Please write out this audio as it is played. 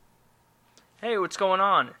Hey, what's going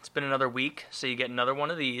on? It's been another week, so you get another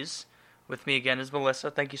one of these. With me again is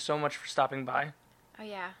Melissa. Thank you so much for stopping by. Oh,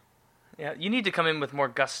 yeah. Yeah, you need to come in with more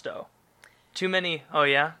gusto. Too many, oh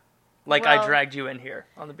yeah? Like Well, I dragged you in here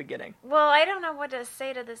on the beginning. Well, I don't know what to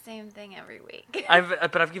say to the same thing every week.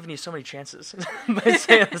 But I've given you so many chances by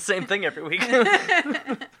saying the same thing every week.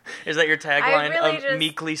 Is that your tagline really of just...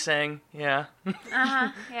 meekly saying, yeah?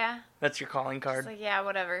 Uh-huh, yeah. That's your calling card? It's like, yeah,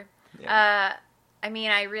 whatever. Yeah. I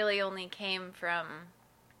mean, I really only came from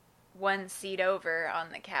one seat over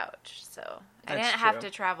on the couch, so I didn't have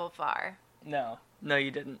to travel far. No,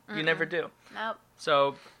 you didn't. You never do. Nope.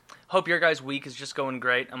 So, hope your guys' week is just going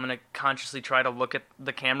great. I'm going to consciously try to look at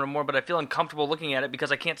the camera more, but I feel uncomfortable looking at it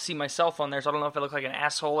because I can't see myself on there, so I don't know if I look like an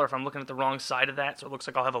asshole or if I'm looking at the wrong side of that, so it looks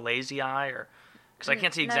like I'll have a lazy eye, or because I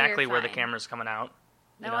can't see exactly where the camera's coming out.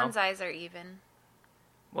 No one's eyes are even.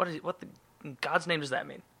 What in God's name does that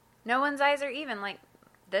mean? No one's eyes are even. Like,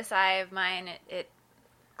 this eye of mine, it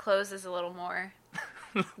closes a little more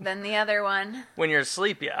than the other one. When you're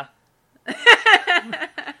asleep, yeah.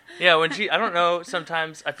 Yeah, I don't know,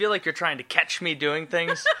 sometimes I feel like you're trying to catch me doing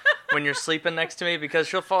things when you're sleeping next to me, because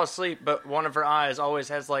she'll fall asleep, but one of her eyes always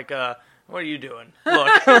has like a, what are you doing?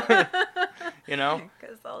 Look. You know?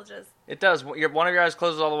 Because I'll just... It does. One of your eyes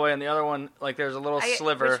closes all the way, and the other one, like, there's a little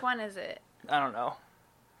sliver. Which one is it? I don't know.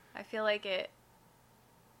 I feel like it...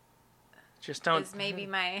 Just don't... Is maybe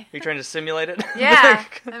my... Are you trying to simulate it? Yeah.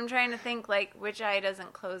 I'm trying to think, like, which eye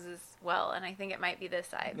doesn't close as well, and I think it might be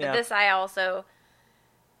this eye. But this eye also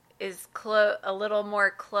is a little more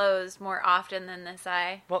closed more often than this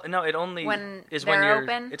eye. Well, no, it only when is they're when you're...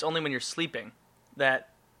 open. It's only when you're sleeping that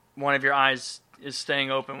one of your eyes is staying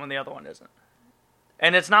open when the other one isn't.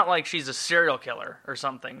 And it's not like she's a serial killer or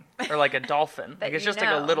something, or like a dolphin. Like, it's just like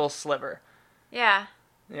a little sliver. Yeah.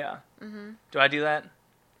 Yeah. Mm-hmm. Do I do that?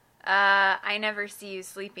 I never see you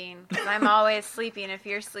sleeping, because I'm always sleeping if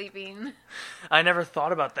you're sleeping. I never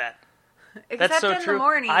thought about that. Except That's so in true. the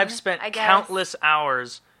morning, I've spent countless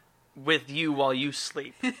hours with you while you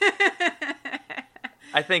sleep.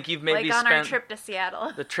 I think you've maybe spent... Like on our trip to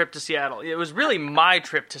Seattle. The trip to Seattle. It was really my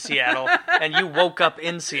trip to Seattle, and you woke up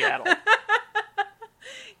in Seattle.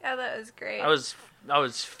 Yeah, that was great. I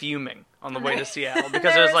was fuming on the way to Seattle,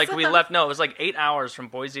 because it was like it was like 8 hours from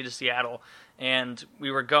Boise to Seattle, and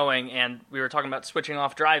we were going, and we were talking about switching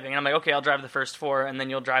off driving, and I'm like, okay, I'll drive the first 4, and then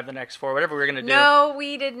you'll drive the next 4, whatever we were going to do. No,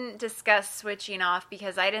 we didn't discuss switching off,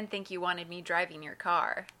 because I didn't think you wanted me driving your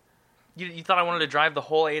car. You thought I wanted to drive the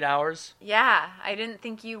whole 8 hours? Yeah, I didn't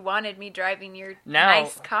think you wanted me driving your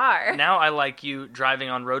nice car. Now I like you driving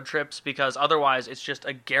on road trips, because otherwise it's just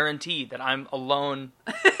a guarantee that I'm alone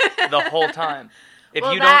the whole time.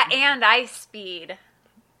 And I speed.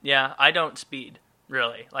 Yeah, I don't speed,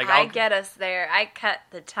 really. Like I get us there. I cut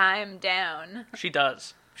the time down. She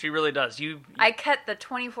does. She really does. I cut the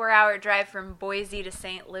 24-hour drive from Boise to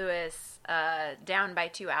St. Louis down by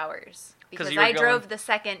 2 hours. Because I drove the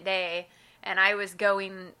second day, and I was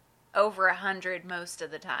going over 100 most of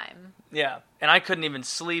the time. Yeah, and I couldn't even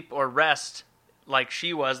sleep or rest like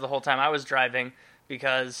she was the whole time I was driving,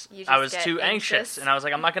 because I was too anxious. And I was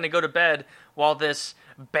like, I'm not going to go to bed while this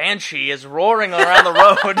banshee is roaring around the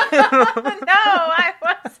road. No, I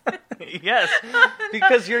wasn't. Yes,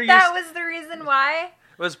 because you're used... That was the reason why?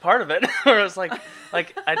 It was part of it. Where it was like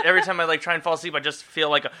every time I try and fall asleep, I just feel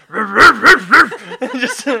like a...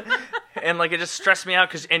 and like it just stressed me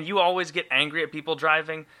out, and you always get angry at people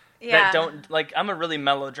driving that don't... Like, I'm a really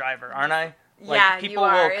mellow driver, aren't I? Like, yeah, people you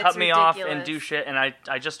are. will cut It's me ridiculous. off and do shit, and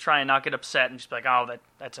I just try and not get upset and just be like, oh,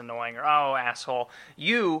 that's annoying, or oh, asshole.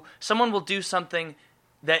 Someone will do something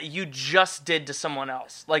that you just did to someone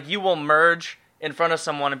else. Like, you will merge in front of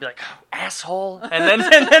someone and be like, oh, asshole, and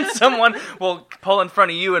then someone will pull in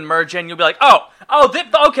front of you and merge in, you'll be like,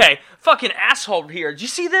 okay, fucking asshole here. Did you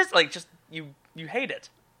see this? Like, just, you hate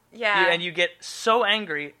it. Yeah. And you get so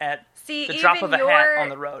angry at the drop of a hat on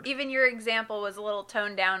the road. Even your example was a little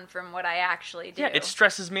toned down from what I actually do. Yeah, it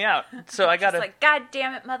stresses me out. So I gotta... Just like, God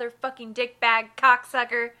damn it, motherfucking dickbag,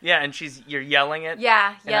 cocksucker. Yeah, and you're yelling it.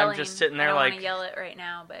 Yeah, and yelling. I'm just sitting there I don't like... want to yell it right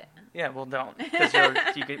now, but... Yeah, well, don't. Because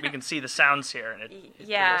we can see the sounds here, and it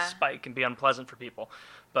will spike and be unpleasant for people.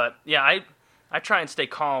 But, yeah, I try and stay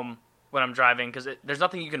calm when I'm driving, because there's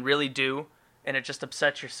nothing you can really do, and it just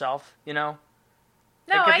upsets yourself, you know?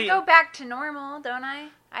 No, I go back to normal, don't I?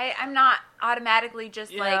 I'm not automatically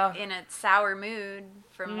just, like, in a sour mood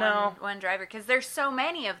from one driver, because there's so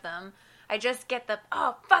many of them. I just get the,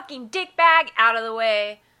 fucking dickbag out of the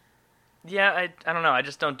way. Yeah, I don't know. I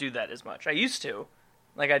just don't do that as much. I used to.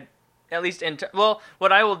 Like, at least,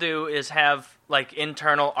 what I will do is have, like,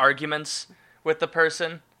 internal arguments with the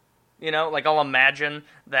person, you know? Like, I'll imagine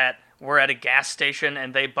that we're at a gas station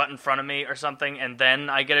and they butt in front of me or something, and then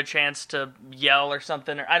I get a chance to yell or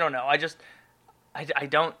something. Or I don't know. I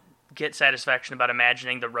don't get satisfaction about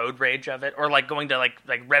imagining the road rage of it, or like going to like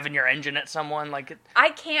revving your engine at someone. I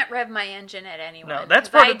can't rev my engine at anyone. No, that's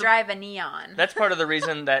part I drive a Neon. That's part of the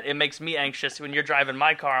reason that it makes me anxious when you're driving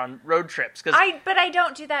my car on road trips. But I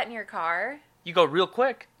don't do that in your car. You go real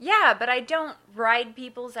quick. Yeah, but I don't ride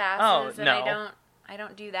people's asses. Oh, no. And I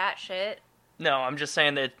don't do that shit. No, I'm just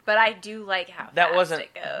saying that. But I do like how fast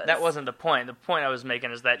it goes. That wasn't the point. The point I was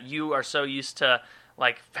making is that you are so used to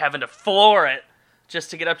like having to floor it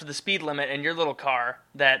just to get up to the speed limit in your little car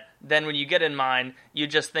that then when you get in mine, you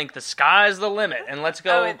just think the sky's the limit and let's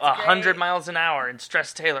go 100 miles an hour and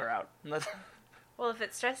stress Taylor out. Well, if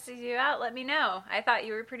it stresses you out, let me know. I thought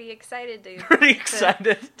you were pretty excited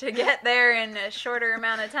to get there in a shorter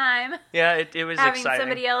amount of time. Yeah, it was having exciting.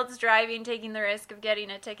 Somebody else driving, taking the risk of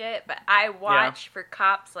getting a ticket, but I watch for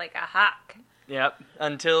cops like a hawk. Yep,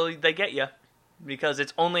 until they get you, because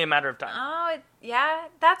it's only a matter of time. Oh, yeah,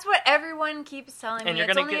 that's what everyone keeps telling me.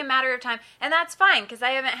 It's only a matter of time, and that's fine, because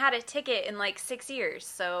I haven't had a ticket in like 6 years,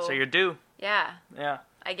 so... So you're due. Yeah. Yeah.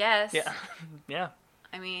 I guess. Yeah. Yeah.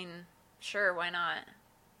 I mean... Sure, why not?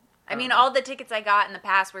 I mean, all the tickets I got in the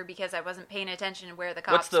past were because I wasn't paying attention to where the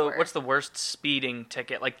cops were. What's the worst speeding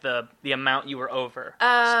ticket? Like the amount you were over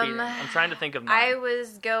speeding? I'm trying to think of mine. I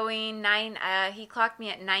was going he clocked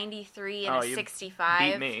me at 93 and a 65.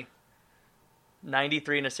 Beat me.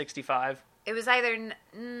 93 and a 65? It was either...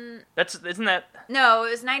 Isn't that... No,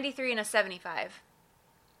 it was 93 and a 75.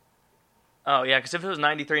 Oh, yeah, because if it was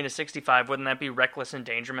 93 and a 65, wouldn't that be reckless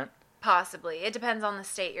endangerment? Possibly. It depends on the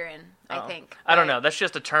state you're in, I think. I don't know. That's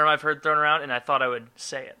just a term I've heard thrown around, and I thought I would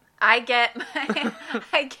say it. I get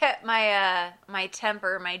my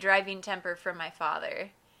temper, my driving temper from my father.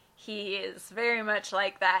 He is very much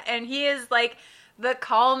like that. And he is like the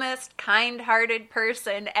calmest, kind-hearted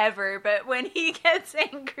person ever. But when he gets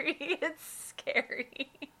angry, it's scary.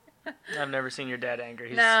 I've never seen your dad angry.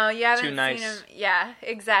 He's no, you haven't too nice. seen him. Yeah,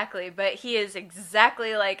 exactly. But he is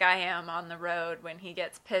exactly like I am on the road when he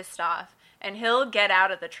gets pissed off. And he'll get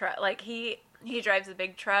out of the truck. Like, he drives a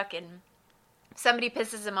big truck, and somebody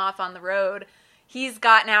pisses him off on the road. He's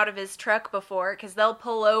gotten out of his truck before, because they'll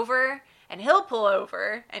pull over, and he'll pull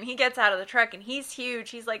over, and he gets out of the truck, and he's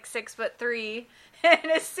huge. He's like 6'3",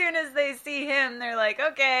 and as soon as they see him, they're like,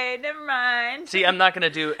 okay, never mind. See, I'm not going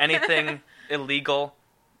to do anything illegal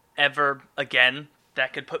ever again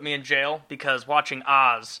that could put me in jail, because watching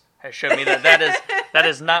Oz has shown me that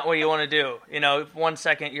is not what you want to do. You know, 1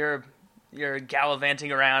 second you're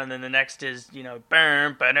gallivanting around, and then the next is, you know,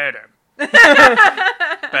 and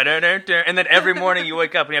then every morning you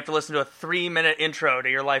wake up and you have to listen to a 3-minute intro to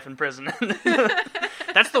your life in prison.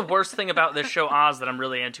 That's the worst thing about this show Oz that I'm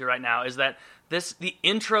really into right now, is that the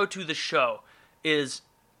intro to the show is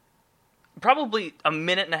probably a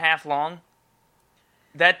minute and a half long.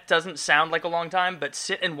 That doesn't sound like a long time, but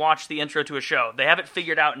sit and watch the intro to a show. They have it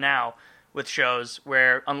figured out now with shows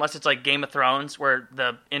where, unless it's like Game of Thrones, where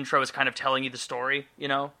the intro is kind of telling you the story, you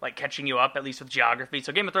know, like catching you up, at least with geography.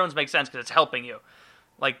 So Game of Thrones makes sense because it's helping you.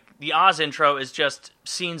 Like, the Oz intro is just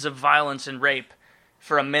scenes of violence and rape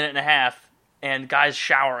for a minute and a half, and guys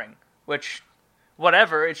showering, which...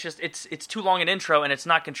 whatever, it's just, it's too long an intro, and it's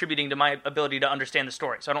not contributing to my ability to understand the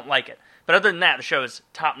story, so I don't like it. But other than that, the show is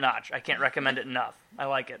top-notch. I can't recommend it enough. I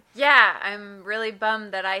like it. Yeah, I'm really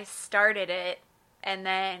bummed that I started it, and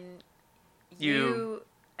then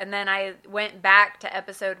and then I went back to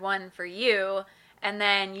episode 1 for you, and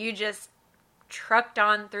then you just trucked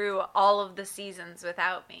on through all of the seasons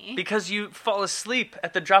without me. Because you fall asleep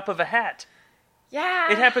at the drop of a hat.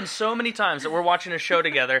 Yeah. It happens so many times that we're watching a show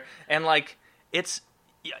together, and like,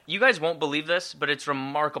 you guys won't believe this, but it's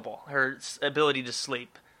remarkable, her ability to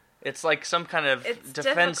sleep. It's like some kind of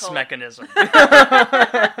defense mechanism.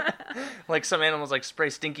 Like some animals like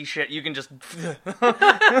spray stinky shit. You can just...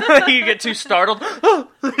 you get too startled.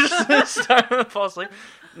 Fall asleep.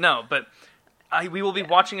 No, but we will be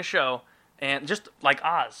watching a show, and just like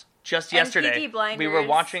Oz, just yesterday, Peaky Blinders, we were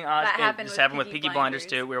watching Oz. This happened with Peaky Blinders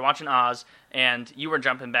too. We were watching Oz, and you were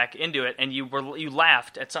jumping back into it, and you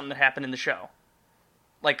laughed at something that happened in the show.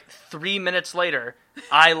 Like 3 minutes later,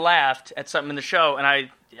 I laughed at something in the show, and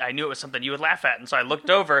I knew it was something you would laugh at, and so I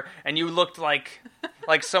looked over, and you looked like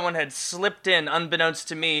someone had slipped in, unbeknownst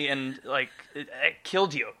to me, and like it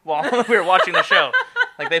killed you while we were watching the show.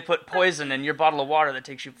 Like they put poison in your bottle of water that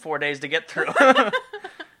takes you 4 days to get through.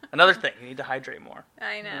 Another thing, you need to hydrate more.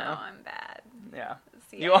 I know, you know? I'm bad. Yeah,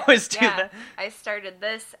 See, you always do that. I started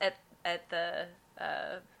this at the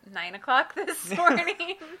 9 o'clock this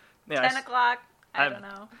morning. 10 o'clock. I don't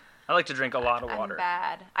know. I like to drink a lot of water. I'm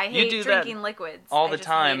bad. I hate drinking liquids. All the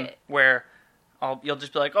time where you'll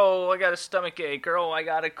just be like, oh, I got a stomach ache, or oh, I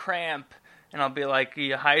got a cramp. And I'll be like, are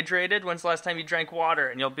you hydrated? When's the last time you drank water?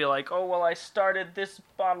 And you'll be like, oh, well, I started this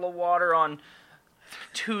bottle of water on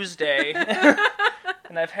Tuesday.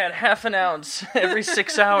 And I've had half an ounce every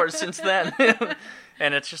 6 hours since then.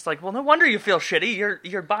 And it's just like, well, no wonder you feel shitty.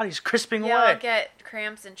 Your body's crisping away. I'll get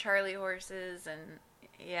cramps and Charlie horses, and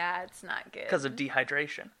yeah, it's not good. Because of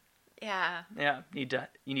dehydration. Yeah. Yeah, you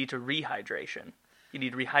need to rehydration. You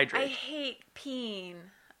need to rehydrate. I hate peeing.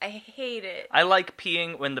 I hate it. I like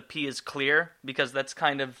peeing when the pee is clear, because that's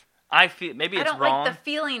kind of, I feel, maybe it's wrong. I don't like the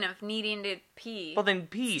feeling of needing to pee. Well, then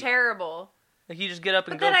pee. It's terrible. Like, you just get up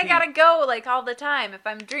and go But then pee. I gotta go, like, all the time. If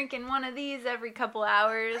I'm drinking one of these every couple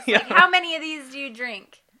hours. Yeah. Like, how many of these do you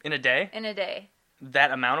drink? In a day? In a day. That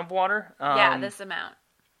amount of water? Yeah, this amount.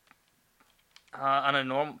 On a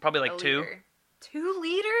normal, probably like 2. 2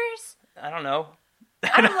 liters? I don't know.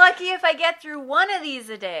 I'm lucky if I get through one of these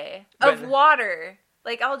a day of water.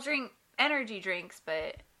 Like, I'll drink energy drinks,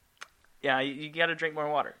 but... Yeah, you gotta drink more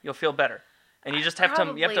water. You'll feel better. And you just have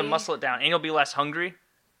to muscle it down. And you'll be less hungry.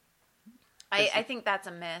 I think that's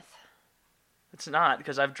a myth. It's not,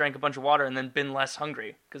 because I've drank a bunch of water and then been less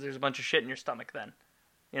hungry. Because there's a bunch of shit in your stomach then.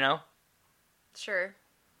 You know? Sure.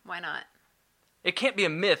 Why not? It can't be a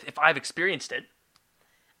myth if I've experienced it.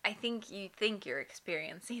 I think you think you're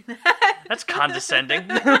experiencing that. That's condescending.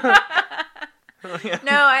 No,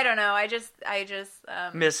 I don't know. I just.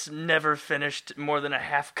 Miss never finished more than a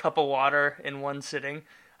half cup of water in one sitting.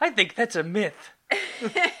 I think that's a myth.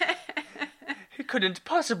 He couldn't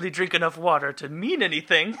possibly drink enough water to mean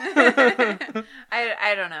anything.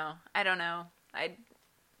 I don't know.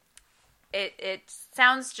 It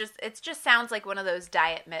just sounds like one of those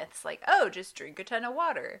diet myths. Like, oh, just drink a ton of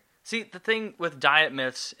water. See, the thing with diet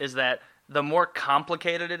myths is that the more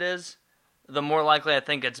complicated it is, the more likely I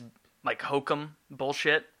think it's like hokum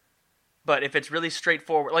bullshit. But if it's really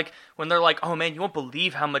straightforward, like when they're like, oh man, you won't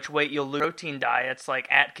believe how much weight you'll lose. Protein diets like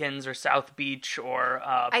Atkins or South Beach or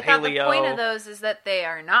Paleo. I thought the point of those is that they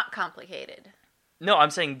are not complicated. No,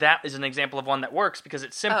 I'm saying that is an example of one that works because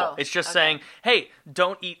it's simple. It's just saying, hey,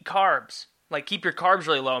 don't eat carbs. Like, keep your carbs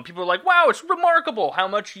really low. And people are like, wow, it's remarkable how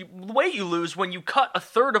much weight you lose when you cut a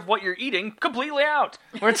third of what you're eating completely out.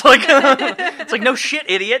 Where it's like, it's like, no shit,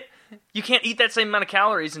 idiot. You can't eat that same amount of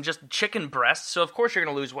calories in just chicken breasts, so of course you're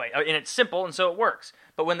going to lose weight. And it's simple, and so it works.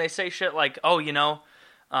 But when they say shit like, oh, you know,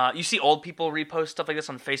 you see old people repost stuff like this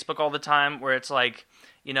on Facebook all the time, where it's like,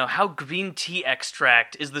 you know, how green tea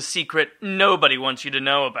extract is the secret nobody wants you to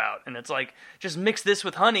know about. And it's like, just mix this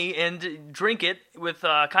with honey and drink it with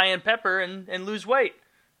cayenne pepper and lose weight.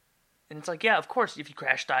 And it's like, yeah, of course, if you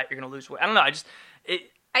crash diet, you're going to lose weight. I don't know,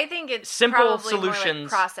 I think it's simple probably solutions. More like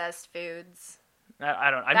processed foods.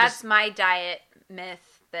 I don't. That's my diet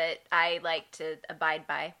myth that I like to abide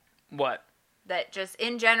by. What? That just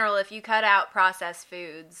in general, if you cut out processed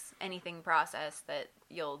foods, anything processed, that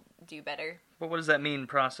you'll do better. Well, what does that mean,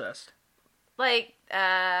 processed? Like,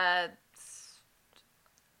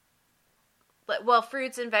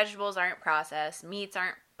 fruits and vegetables aren't processed. Meats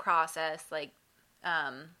aren't processed. Like,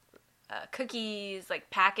 cookies,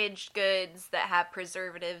 like packaged goods that have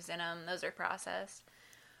preservatives in them, those are processed.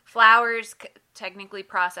 Flours, technically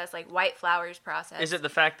processed, like white flour's processed. Is it the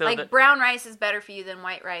fact, though, like brown rice is better for you than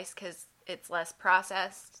white rice because it's less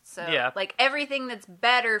processed? So, yeah. Like, everything that's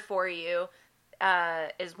better for you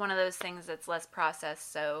is one of those things that's less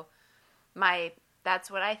processed. So, that's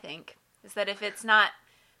what I think, is that if it's not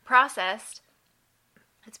processed,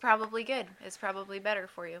 it's probably good. It's probably better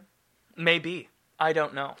for you. Maybe. I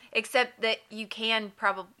don't know. Except that you can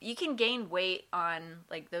gain weight on,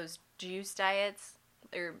 like, those juice diets.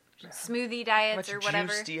 Or smoothie diets or whatever. How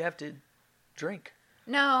much juice do you have to drink?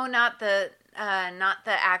 No, not the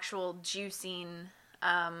actual juicing.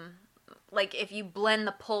 Like if you blend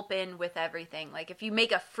the pulp in with everything. Like if you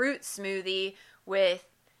make a fruit smoothie with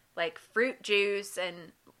like fruit juice,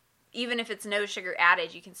 and even if it's no sugar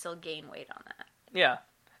added, you can still gain weight on that. Yeah.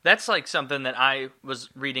 That's like something that I was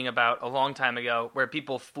reading about a long time ago, where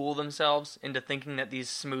people fool themselves into thinking that these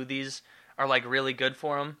smoothies are like really good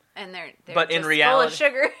for them, and they're but just in reality, full of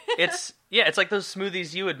sugar. it's like those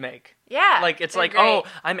smoothies you would make. Yeah, like it's like, great. Oh,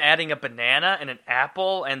 I'm adding a banana and an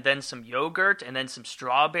apple, and then some yogurt, and then some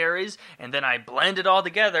strawberries, and then I blend it all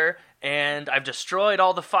together, and I've destroyed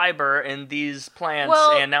all the fiber in these plants,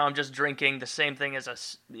 and now I'm just drinking the same thing as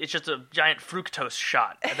it's just a giant fructose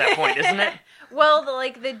shot at that point, isn't it? Well,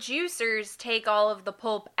 the juicers take all of the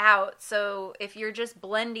pulp out, so if you're just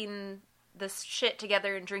blending this shit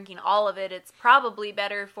together and drinking all of it, it's probably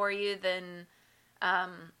better for you than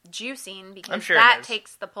juicing because that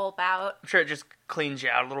takes the pulp out. I'm sure it just cleans you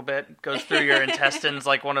out a little bit, goes through your intestines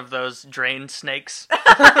like one of those drained snakes.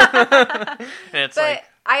 And it's but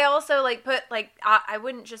I also put I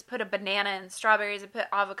wouldn't just put a banana and strawberries. I put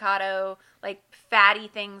avocado, fatty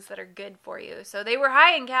things that are good for you. So they were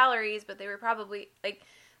high in calories, but they were probably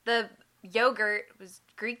the yogurt was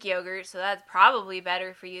Greek yogurt, so that's probably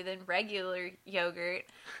better for you than regular yogurt.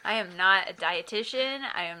 I am not a dietitian.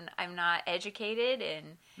 I'm not educated in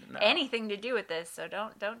anything to do with this, so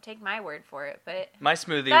don't take my word for it. But my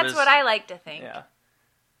smoothie that's what I like to think. Yeah.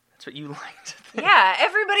 That's what you like to think. Yeah,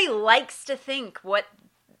 everybody likes to think what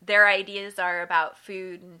their ideas are about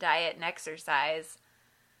food and diet and exercise.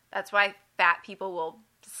 That's why fat people will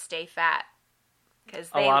stay fat.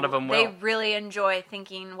 Because a lot of them will. They really enjoy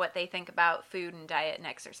thinking what they think about food and diet and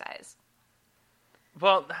exercise.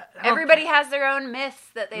 Well, everybody has their own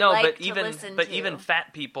myths that they like to listen to. But even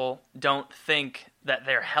fat people don't think that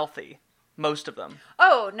they're healthy. Most of them.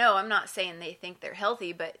 Oh, no, I'm not saying they think they're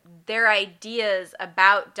healthy, but their ideas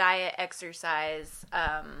about diet, exercise,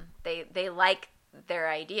 they like their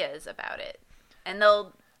ideas about it. And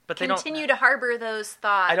they'll continue to harbor those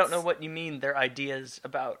thoughts. I don't know what you mean, their ideas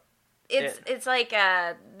about It's like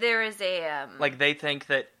there is a like they think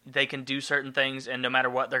that they can do certain things and no matter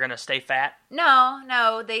what they're gonna stay fat.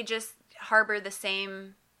 No, they just harbor the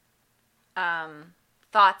same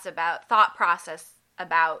thought process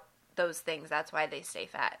about those things. That's why they stay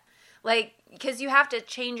fat. Because you have to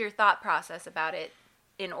change your thought process about it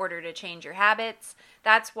in order to change your habits.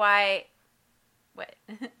 That's why. What?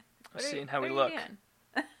 Seeing how we look.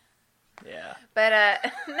 Yeah.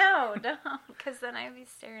 But, no, don't, because then I'd be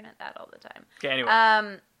staring at that all the time. Okay,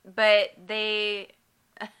 anyway. But they...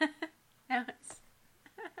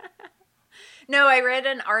 No, I read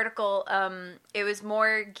an article, it was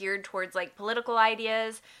more geared towards, political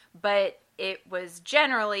ideas, but it was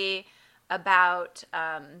generally about,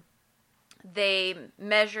 they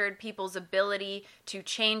measured people's ability to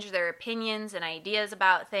change their opinions and ideas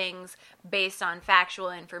about things based on factual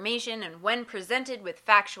information. And when presented with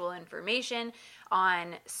factual information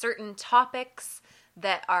on certain topics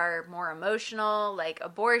that are more emotional, like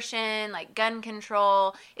abortion, like gun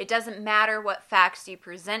control, it doesn't matter what facts you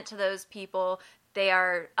present to those people. They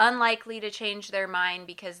are unlikely to change their mind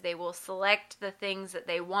because they will select the things that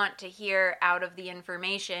they want to hear out of the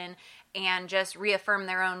information and just reaffirm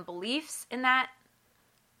their own beliefs in that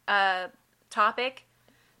topic.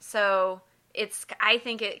 So I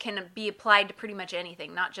think it can be applied to pretty much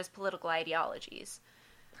anything, not just political ideologies.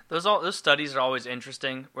 Those studies are always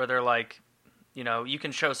interesting, where they're you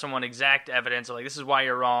can show someone exact evidence of this is why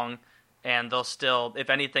you're wrong, and they'll still, if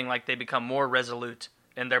anything, they become more resolute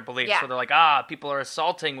in their beliefs. Yeah. So they're people are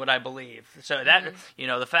assaulting what I believe. So that,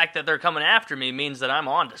 the fact that they're coming after me means that I'm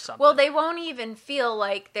onto something. Well, they won't even feel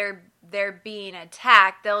like they're being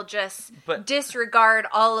attacked. They'll just disregard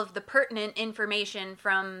all of the pertinent information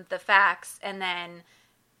from the facts and then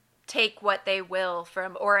take what they will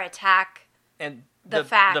from, or attack the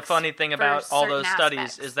facts. The funny thing about all those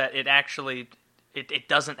studies is that it actually... It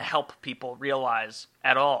doesn't help people realize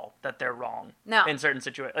at all that they're wrong in certain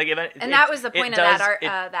situations. That was the point of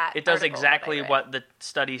that it does exactly what the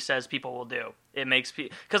study says people will do. It makes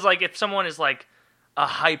people... Because, if someone is, a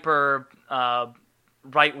hyper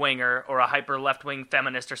right-winger or a hyper left-wing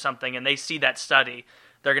feminist or something, and they see that study,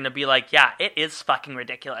 they're going to be yeah, it is fucking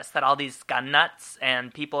ridiculous that all these gun nuts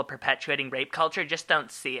and people perpetuating rape culture just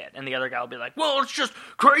don't see it. And the other guy will be well, it's just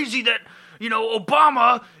crazy that,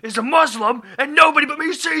 Obama is a Muslim and nobody but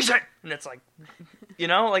me sees it. And it's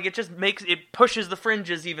it just it pushes the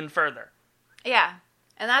fringes even further. Yeah.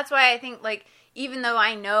 And that's why I think, even though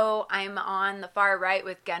I know I'm on the far right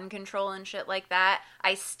with gun control and shit like that,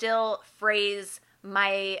 I still phrase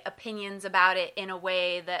my opinions about it in a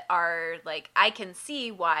way that are I can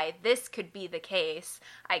see why this could be the case.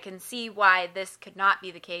 I can see why this could not be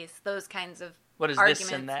the case. Those kinds of What is arguments.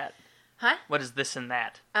 This and that? Huh? What is this and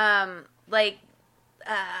that?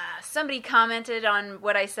 Somebody commented on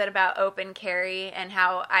what I said about open carry and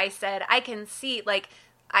how I said I can see,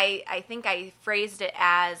 I think I phrased it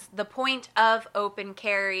as the point of open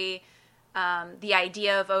carry, the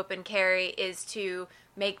idea of open carry is to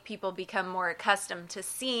make people become more accustomed to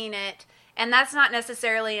seeing it. And that's not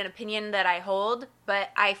necessarily an opinion that I hold, but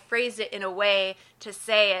I phrased it in a way to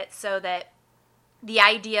say it so that the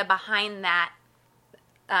idea behind that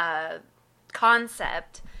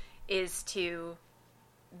concept is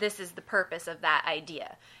this is the purpose of that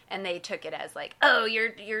idea. And they took it as oh,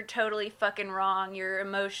 you're totally fucking wrong. Your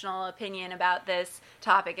emotional opinion about this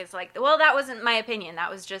topic is well, that wasn't my opinion.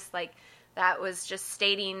 That was just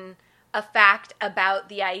stating a fact about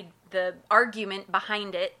the the argument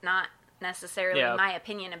behind it, not necessarily my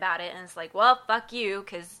opinion about it. And it's like, well, fuck you,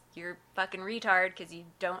 because you're fucking retard, because you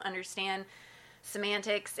don't understand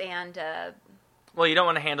semantics and... Well, you don't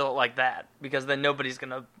want to handle it like that, because then nobody's going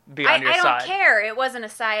to be on your side. I don't care. It wasn't a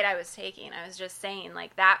side I was taking. I was just saying,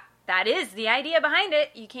 like, that is the idea behind it.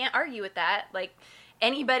 You can't argue with that. Like,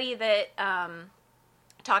 anybody that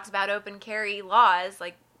talks about open carry laws,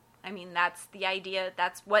 like, I mean, that's the idea.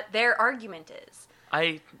 That's what their argument is.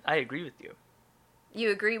 I agree with you.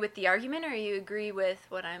 You agree with the argument, or you agree with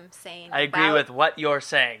what I'm saying? I agree with what you're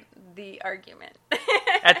saying. The argument.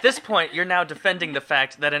 At this point, you're now defending the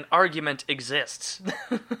fact that an argument exists.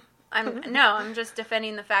 I'm just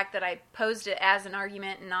defending the fact that I posed it as an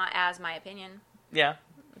argument and not as my opinion. Yeah.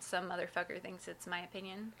 Some motherfucker thinks it's my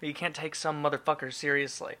opinion. You can't take some motherfuckers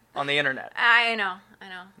seriously on the internet. I know.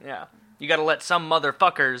 Yeah. You gotta let some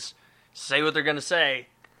motherfuckers say what they're gonna say,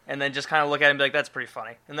 and then just kind of look at it and be like, that's pretty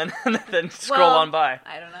funny. And then scroll on by.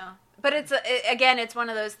 I don't know. But it's one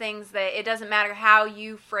of those things that it doesn't matter how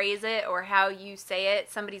you phrase it or how you say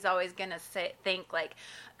it. Somebody's always going to think like,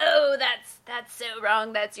 oh, that's so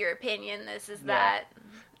wrong. That's your opinion. This is that.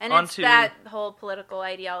 And it's that whole political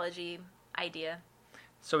ideology idea.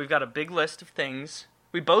 So we've got a big list of things.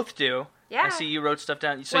 We both do. Yeah. I see you wrote stuff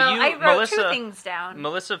down. So I wrote 2 things down.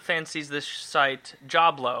 Melissa fancies this site,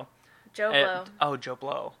 Joblo. Joblo.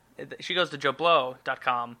 Joblo. She goes to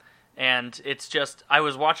joblo.com, and it's just, I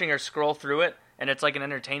was watching her scroll through it, and it's like an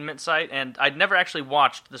entertainment site, and I'd never actually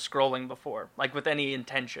watched the scrolling before, like with any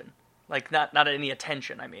intention. Like, not any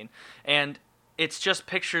attention, I mean. And it's just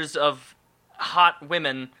pictures of hot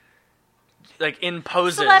women, like, in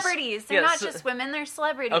poses. Celebrities. They're not just women, they're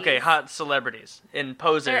celebrities. Okay, hot celebrities in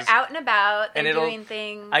poses. They're out and about, they're doing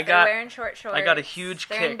things, they're wearing short shorts. I got a huge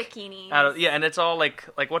kick. They're in bikinis. And it's all like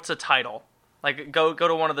what's the title? Like, go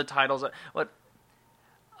to one of the titles. What?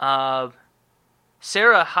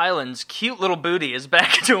 Sarah Hyland's cute little booty is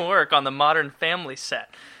back to work on the Modern Family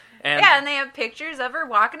set. And they have pictures of her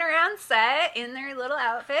walking around set in their little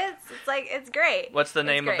outfits. It's like, it's great. What's the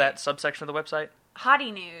name of that subsection of the website?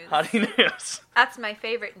 Hottie News. Hottie News. That's my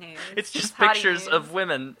favorite news. It's just pictures of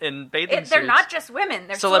women in bathing suits. They're not just women.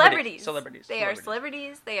 They're celebrities. They are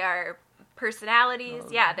celebrities. They are personalities.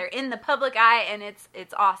 Yeah, they're in the public eye, and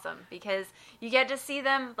it's awesome because you get to see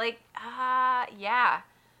them like, yeah.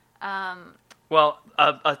 Well,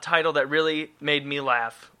 a title that really made me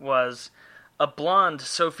laugh was, "A blonde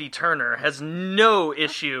Sophie Turner has no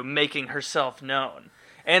issue making herself known."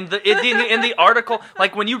 And in the article,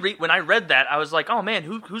 like when I read that, I was like, oh man,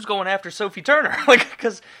 who's going after Sophie Turner? Like,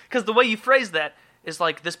 because the way you phrase that is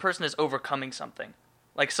like this person is overcoming something.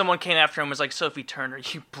 Like someone came after him and was like, Sophie Turner,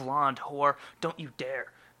 you blonde whore, don't you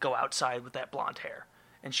dare go outside with that blonde hair.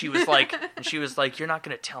 And she was like, you're not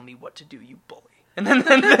gonna tell me what to do, you bully. And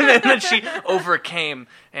then she overcame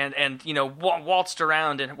and waltzed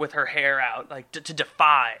around with her hair out, like to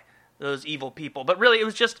defy those evil people. But really, it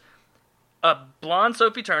was just a blonde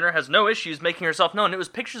Sophie Turner has no issues making herself known. It was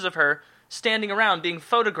pictures of her standing around being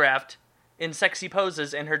photographed in sexy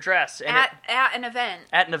poses in her dress. And at an event.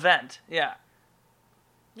 At an event, yeah.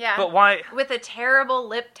 Yeah. But why? With a terrible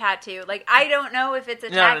lip tattoo. Like, I don't know if it's a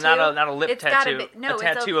tattoo. No, not a lip tattoo. A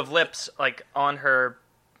tattoo of lips, like, on her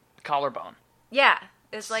collarbone. Yeah.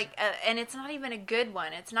 It's like, and it's not even a good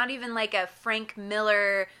one. It's not even like a Frank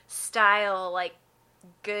Miller style, like,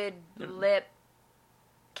 good lip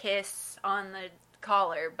kiss on the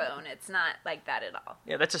collarbone. It's not like that at all.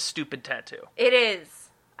 Yeah, that's a stupid tattoo. It is.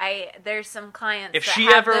 There's some clients that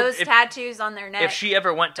have those tattoos on their neck. If she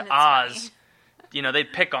ever went to Oz,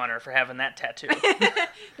 they'd pick on her for having that tattoo.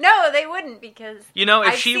 No, they wouldn't, because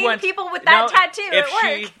I've seen people with that tattoo at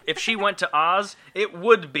work. If she went to Oz, it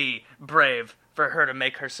would be brave for her to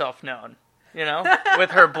make herself known,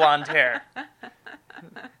 with her blonde hair.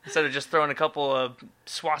 Instead of just throwing a couple of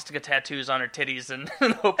swastika tattoos on her titties and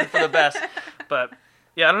hoping for the best. But,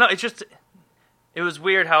 yeah, I don't know. It was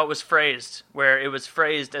weird how it was phrased, where it was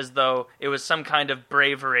phrased as though it was some kind of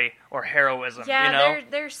bravery or heroism,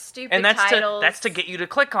 they're stupid and titles. that's to get you to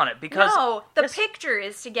click on it, because... No, the picture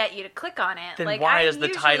is to get you to click on it. Then why is the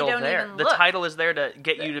title there? The title is there to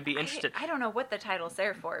get you to be interested. I don't know what the title's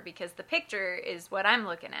there for, because the picture is what I'm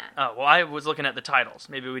looking at. Oh, well, I was looking at the titles.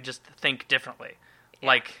 Maybe we just think differently. Yeah,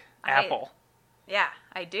 like Apple. Yeah,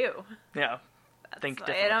 I do. Yeah, think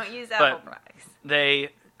differently. I don't use Apple products.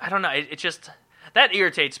 I don't know, it just... That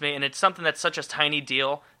irritates me, and it's something that's such a tiny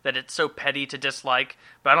deal that it's so petty to dislike.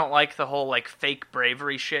 But I don't like the whole fake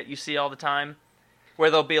bravery shit you see all the time,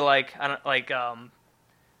 where they'll be even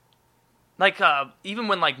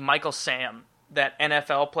when Michael Sam, that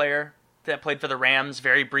NFL player that played for the Rams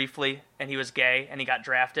very briefly, and he was gay, and he got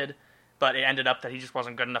drafted, but it ended up that he just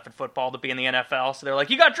wasn't good enough at football to be in the NFL. So they're like,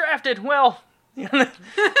 "You got drafted. Well, we're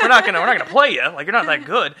not gonna play you. Like, you're not that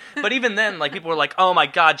good." But even then, like, people were like, "Oh my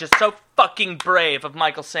God, just so fucking brave of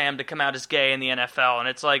Michael Sam to come out as gay in the NFL." And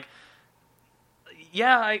it's like,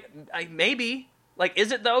 yeah, I maybe. Like,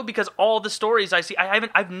 is it though? Because all the stories I see,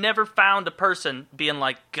 I've never found a person being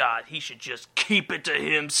like, "God, he should just keep it to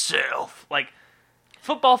himself." Like,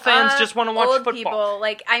 football fans just want to watch old football. People,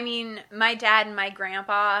 like, I mean, my dad and my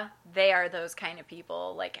grandpa, they are those kind of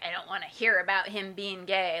people. Like, I don't want to hear about him being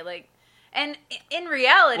gay. Like, and in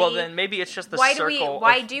reality, well, then maybe it's just the circle.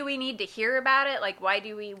 Why do we need to hear about it? Like, why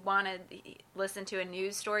do we want to listen to a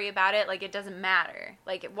news story about it? Like, it doesn't matter.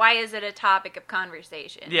 Like, why is it a topic of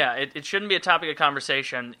conversation? Yeah, it shouldn't be a topic of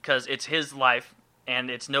conversation because it's his life and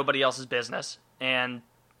it's nobody else's business. And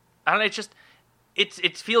I don't know,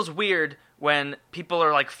 it feels weird when people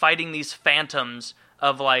are like fighting these phantoms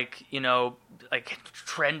of like, you know, like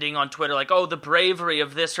trending on Twitter, like, oh, the bravery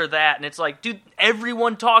of this or that. And it's like, dude,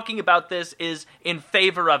 everyone talking about this is in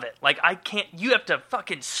favor of it. Like, you have to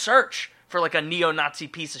fucking search for like a neo-Nazi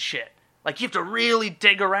piece of shit. Like, you have to really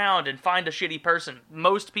dig around and find a shitty person.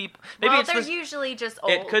 Most people... Maybe well, they're usually just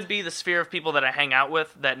old. It could be the sphere of people that I hang out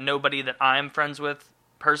with, that nobody that I'm friends with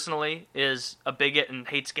personally is a bigot and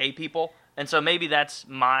hates gay people. And so maybe that's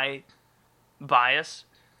my bias,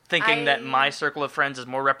 thinking that my circle of friends is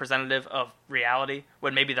more representative of reality,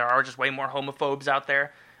 when maybe there are just way more homophobes out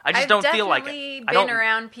there. I just don't feel like it. I've definitely been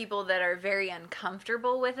around people that are very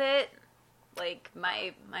uncomfortable with it. Like,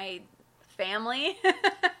 my family...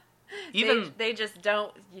 Even they just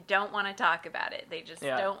don't want to talk about it. They just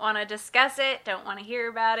don't want to discuss it, don't want to hear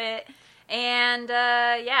about it. And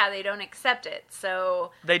they don't accept it.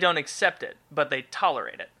 So they don't accept it, but they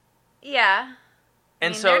tolerate it. Yeah.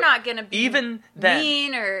 And so they're not going to be even then,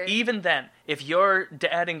 mean or even then, if your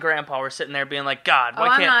dad and grandpa were sitting there being like, "God,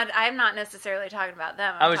 why can't?" I'm not necessarily talking about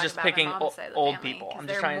them. I was just picking old people. I'm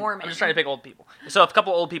just trying to pick old people. So if a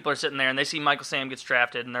couple old people are sitting there and they see Michael Sam gets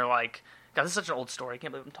drafted and they're like, God, this is such an old story. I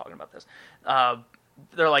can't believe I'm talking about this.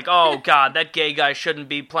 They're like, oh, God, that gay guy shouldn't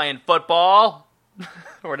be playing football.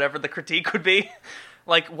 Or whatever the critique would be.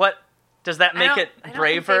 Like, what? Does that make it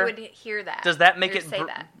braver? I don't think they would hear that. Does that make it... say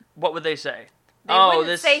that. What would they say? They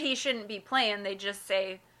wouldn't say he shouldn't be playing. They just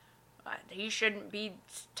say he shouldn't be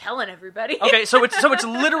telling everybody. Okay, so it's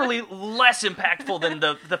literally less impactful than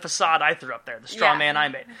the facade I threw up there, the straw man I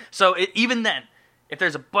made. So even then, if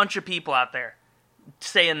there's a bunch of people out there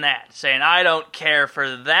saying I don't care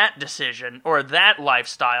for that decision or that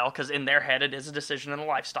lifestyle, because in their head it is a decision and a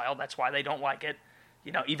lifestyle. That's why they don't like it.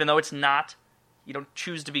 You know, even though it's not, you don't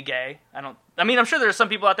choose to be gay. I'm sure there's some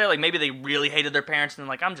people out there, like, maybe they really hated their parents and they're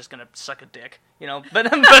like, I'm just gonna suck a dick, you know. But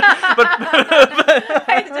I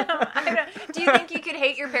don't. Do you think you could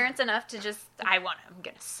hate your parents enough to just, I'm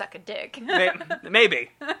gonna suck a dick? Maybe.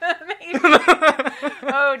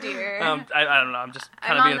 Oh dear. I don't know. I'm just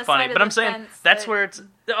kind of being funny, but I'm saying that's where it's.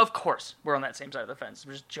 Of course, we're on that same side of the fence.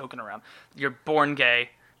 We're just joking around. You're born gay.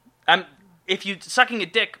 If sucking a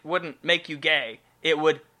dick wouldn't make you gay, it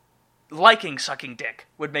would. Liking sucking dick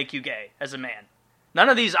would make you gay as a man. None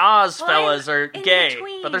of these fellas are gay,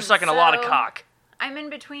 but they're sucking a lot of cock. I'm in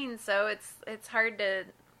between, so it's hard to,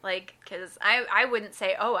 like, because I wouldn't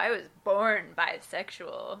say, oh, I was born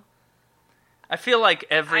bisexual. I feel like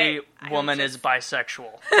every woman is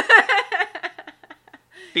bisexual.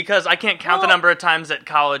 Because I can't count the number of times at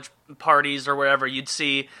college parties or wherever you'd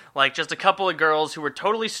see, like, just a couple of girls who were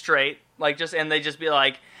totally straight, like, and they'd just be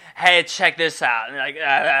like, hey, check this out. And like,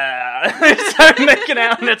 they start making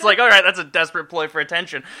out, and it's like, all right, that's a desperate ploy for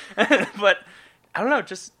attention. But I don't know,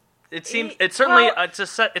 just it seems it's certainly it's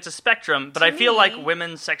a spectrum. But I feel like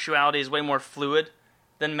women's sexuality is way more fluid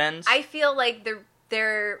than men's. I feel like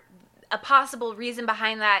a possible reason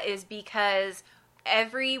behind that is because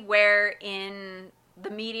everywhere in the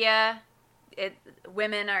media,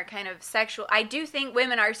 women are kind of sexual. I do think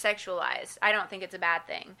women are sexualized. I don't think it's a bad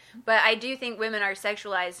thing. But I do think women are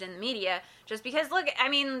sexualized in the media just because,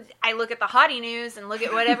 I look at the hottie news and look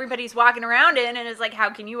at what everybody's walking around in, and it's like, how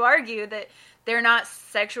can you argue that they're not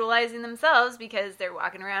sexualizing themselves because they're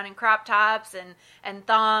walking around in crop tops and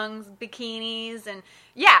thongs, bikinis, and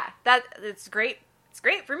it's great. It's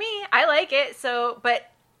great for me. I like it. So,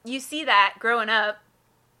 but you see that growing up,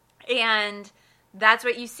 and that's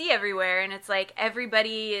what you see everywhere, and it's like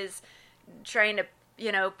everybody is trying to,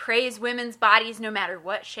 praise women's bodies no matter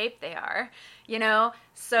what shape they are,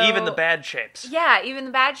 So even the bad shapes. Yeah, even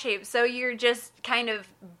the bad shapes. So you're just kind of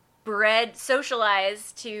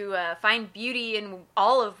socialized to find beauty in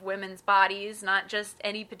all of women's bodies, not just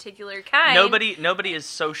any particular kind. Nobody is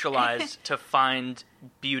socialized to find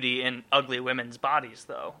beauty in ugly women's bodies,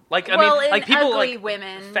 though. Like, I mean, like people ugly like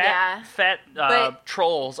women, fat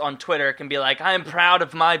trolls on Twitter can be like, "I am proud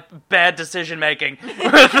of my bad decision making"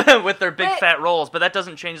 with their big fat rolls. But that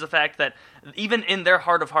doesn't change the fact that even in their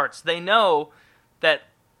heart of hearts, they know that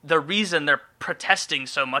the reason they're protesting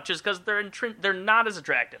so much is because they're not as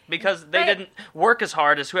attractive, because they didn't work as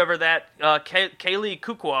hard as whoever that Kaylee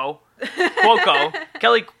Cuoco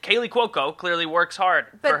clearly works hard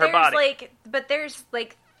for her body. But there's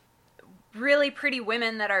really pretty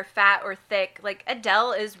women that are fat or thick. Like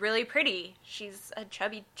Adele is really pretty. She's a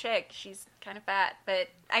chubby chick. She's kind of fat, but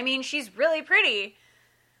I mean, she's really pretty.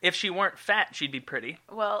 If she weren't fat, she'd be pretty.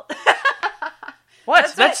 Well.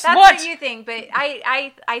 What? That's what you think, but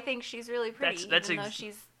I think she's really pretty, even though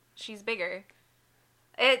she's bigger.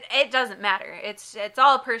 It doesn't matter. It's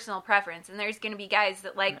all personal preference, and there's going to be guys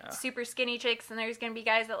that like super skinny chicks, and there's going to be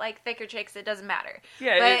guys that like thicker chicks. It doesn't matter.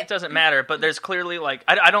 Yeah, it doesn't matter, but there's clearly, like,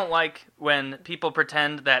 I don't like when people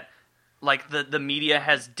pretend that, like, the media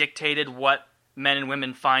has dictated what men and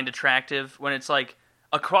women find attractive, when it's like,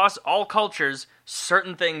 across all cultures,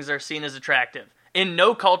 certain things are seen as attractive. In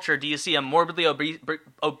no culture do you see a morbidly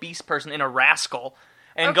obese person in a rascal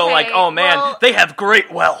and go like, "Oh man, they have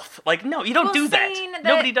great wealth." Like, no, you don't do that.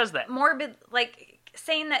 Nobody does that.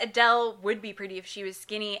 Saying that Adele would be pretty if she was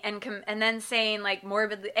skinny, and then saying like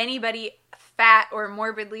anybody fat or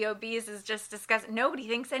morbidly obese is just disgusting. Nobody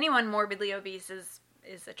thinks anyone morbidly obese is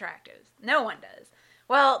attractive. No one does.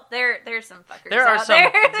 Well, there's some fuckers out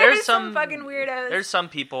there. There's some fucking weirdos. There's some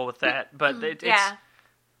people with that, but it's.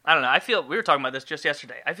 I don't know. We were talking about this just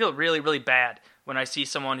yesterday. I feel really, really bad when I see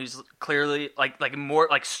someone who's clearly like more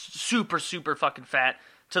like super, super fucking fat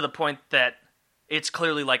to the point that it's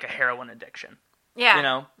clearly like a heroin addiction. Yeah. You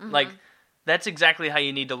know, like that's exactly how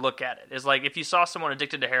you need to look at it. Is like if you saw someone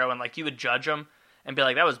addicted to heroin, like you would judge them and be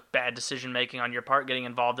like, that was bad decision making on your part, getting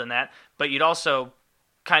involved in that. But you'd also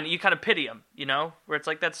kind of pity them, you know, where it's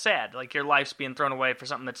like, that's sad. Like your life's being thrown away for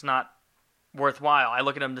something that's not worthwhile. I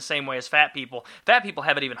look at them the same way as fat people. Fat people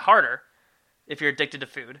have it even harder if you're addicted to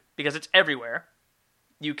food, because it's everywhere.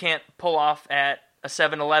 You can't pull off at a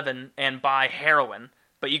 7-Eleven and buy heroin,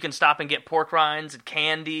 but you can stop and get pork rinds and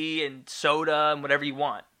candy and soda and whatever you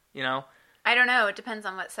want, you know? I don't know. It depends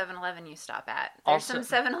on what 7-Eleven you stop at. There's some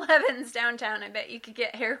 7-Elevens downtown I bet you could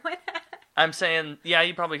get heroin at. I'm saying,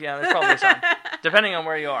 there's probably some, depending on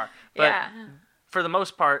where you are. But for the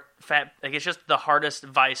most part, it's just the hardest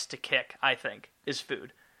vice to kick, I think, is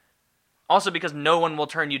food. Also because no one will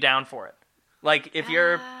turn you down for it. Like, if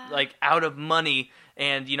you're, like, out of money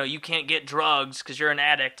and, you know, you can't get drugs because you're an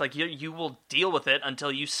addict, like, you will deal with it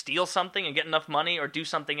until you steal something and get enough money or do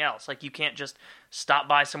something else. Like, you can't just stop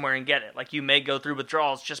by somewhere and get it. Like, you may go through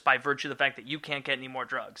withdrawals just by virtue of the fact that you can't get any more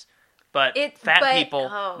drugs. But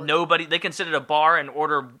people, nobody, they can sit at a bar and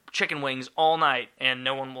order chicken wings all night and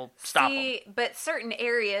no one will stop them. But certain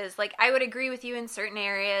areas, like, I would agree with you in certain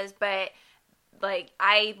areas, but, like,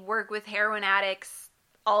 I work with heroin addicts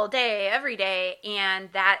all day, every day, and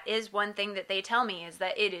that is one thing that they tell me, is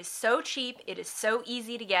that it is so cheap, it is so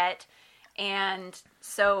easy to get, and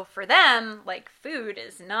so for them, like, food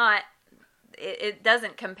is not, it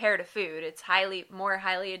doesn't compare to food. It's more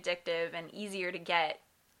highly addictive and easier to get.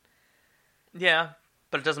 Yeah,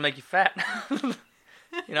 but it doesn't make you fat.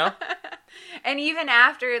 You know? And even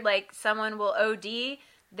after, like, someone will OD,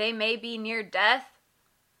 they may be near death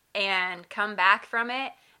and come back from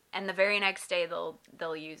it, and the very next day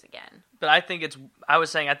they'll use again. But I think it's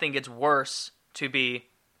worse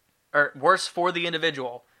worse for the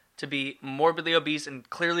individual to be morbidly obese and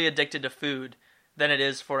clearly addicted to food than it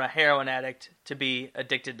is for a heroin addict to be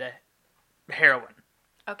addicted to heroin.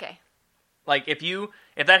 Okay. Like, if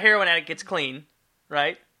that heroin addict gets clean,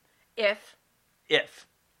 right? If.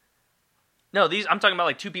 No, I'm talking about,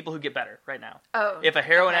 like, two people who get better right now. Oh. If a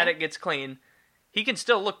heroin addict gets clean, he can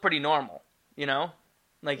still look pretty normal, you know?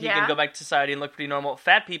 Like, he can go back to society and look pretty normal.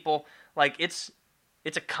 Fat people, like, it's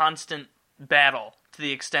a constant battle to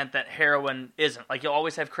the extent that heroin isn't. Like, you'll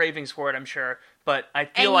always have cravings for it, I'm sure. But I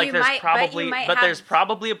feel like there's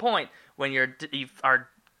probably a point when you are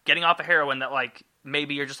getting off of heroin that, like,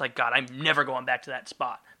 maybe you're just like, God, I'm never going back to that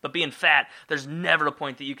spot. But being fat, there's never a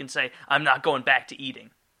point that you can say, I'm not going back to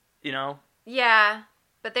eating. You know? Yeah,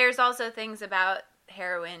 but there's also things about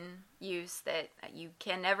heroin use that you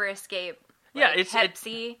can never escape. Like yeah,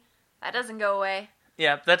 Pepsi, that doesn't go away.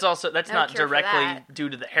 Yeah, that's not directly due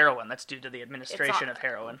to the heroin. That's due to the administration of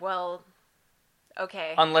heroin. Well,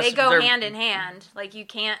 Okay. Unless they go hand in hand. Like, you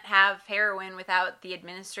can't have heroin without the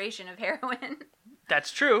administration of heroin.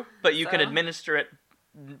 That's true, but you can administer it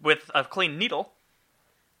with a clean needle.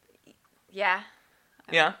 Yeah.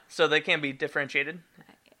 Yeah, so they can be differentiated.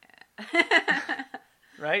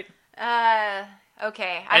 Right?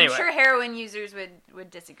 Okay. Anyway. I'm sure heroin users would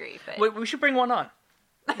disagree, but... We should bring one on.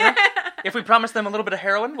 Yeah? If we promise them a little bit of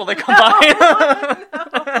heroin, will they come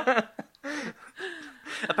by? No.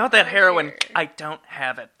 About that heroin, I don't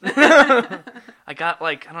have it. I got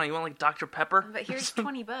you want Dr. Pepper? But here's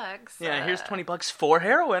 $20. Yeah, here's $20 for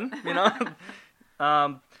heroin,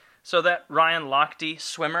 So that Ryan Lochte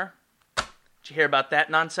swimmer, did you hear about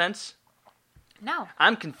that nonsense? No.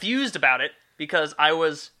 I'm confused about it because I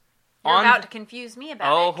was You're about to confuse me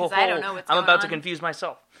about it because I don't know what's going on. I'm about to confuse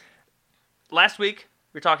myself. Last week,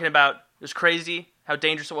 we were talking about it was crazy how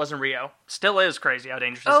dangerous it was in Rio. Still is crazy how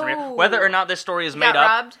dangerous it is in Rio. Whether or not this story is made up.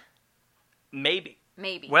 Robbed? Maybe.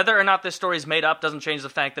 Whether or not this story is made up doesn't change the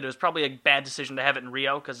fact that it was probably a bad decision to have it in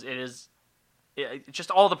Rio because it's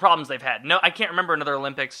just all the problems they've had. No, I can't remember another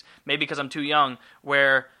Olympics, maybe because I'm too young,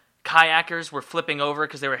 where kayakers were flipping over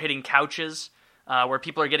because they were hitting couches. Where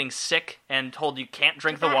people are getting sick and told you can't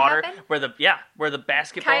drink the water. Happen? Where the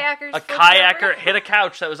basketball a kayaker hit a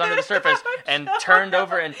couch that was under the surface and turned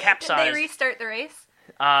over and capsized. Did they restart the race?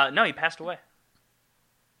 No, he passed away.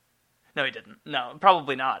 No, he didn't. No,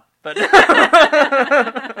 probably not. But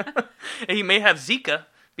he may have Zika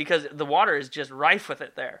because the water is just rife with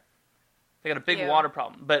it there. They got a big water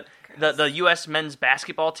problem. But the U.S. men's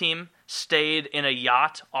basketball team stayed in a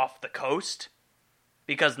yacht off the coast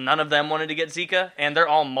because none of them wanted to get Zika, and they're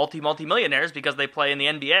all multi-millionaires because they play in the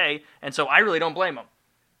NBA, and so I really don't blame them.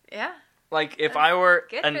 Yeah. Like, if I were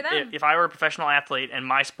a professional athlete and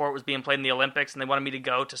my sport was being played in the Olympics and they wanted me to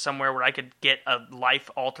go to somewhere where I could get a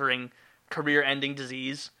life-altering, career-ending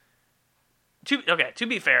disease. To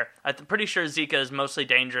be fair, I'm pretty sure Zika is mostly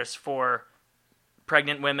dangerous for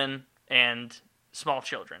pregnant women and small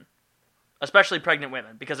children. Especially pregnant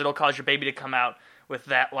women, because it'll cause your baby to come out with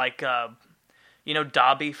that,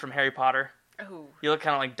 Dobby from Harry Potter? Oh. You look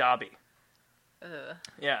kind of like Dobby. Ugh.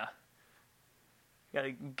 Yeah. You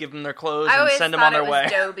gotta give them their clothes and send them on their way.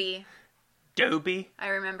 Dobby. Dobby? I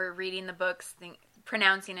remember reading the books,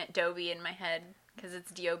 pronouncing it Dobby in my head, because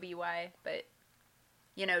it's D-O-B-Y, but,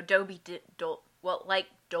 Dobby, like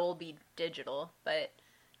Dolby Digital, but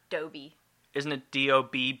Dobby. Isn't it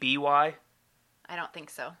D-O-B-B-Y? I don't think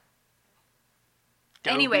so.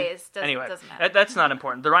 Dobby? Anyways, doesn't matter. That's not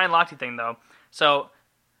important. The Ryan Lochte thing, though. So,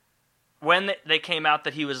 when they came out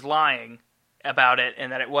that he was lying about it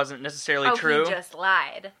and that it wasn't necessarily true. He just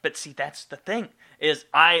lied. But see, that's the thing, is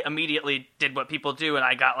I immediately did what people do, and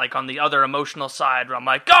I got on the other emotional side where I'm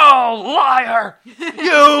like, "Oh, liar!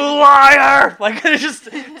 You liar!" Just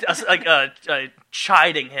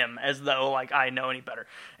chiding him as though I know any better.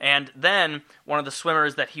 And then one of the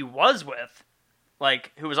swimmers that he was with,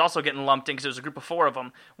 who was also getting lumped in because it was a group of 4 of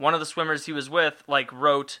them, one of the swimmers he was with,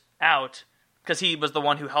 wrote out, because he was the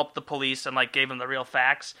one who helped the police and, gave them the real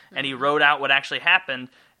facts, and he wrote out what actually happened,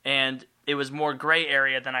 and it was more gray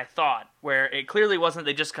area than I thought, where it clearly wasn't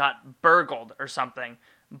they just got burgled or something,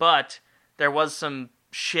 but there was some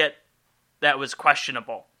shit that was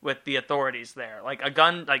questionable with the authorities there.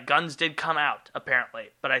 Guns did come out, apparently,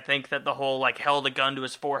 but I think that the whole, held a gun to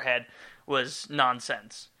his forehead was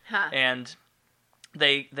nonsense. Huh. And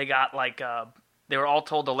they got, they were all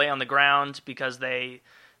told to lay on the ground because they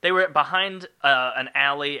were behind an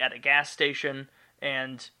alley at a gas station,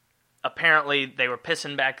 and apparently they were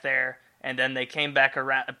pissing back there, and then they came back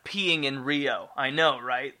around, peeing in Rio. I know,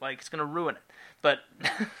 right? It's going to ruin it. But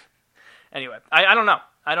anyway, I don't know.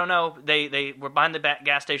 I don't know. They were behind the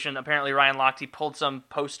gas station. Apparently Ryan Lochte pulled some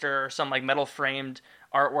poster or some metal-framed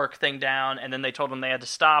artwork thing down, and then they told them they had to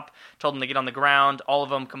stop, told them to get on the ground. All of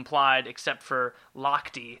them complied except for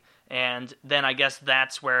Lochte, and then I guess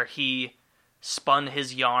that's where he spun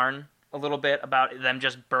his yarn a little bit about them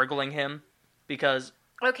just burgling him, because...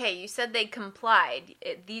 Okay, you said they complied.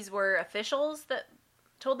 These were officials that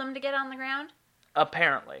told them to get on the ground?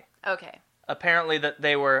 Apparently. Okay. Apparently that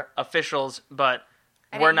they were officials, but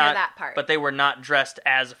I didn't hear that part. But they were not dressed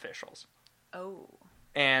as officials. Oh.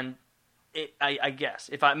 And I guess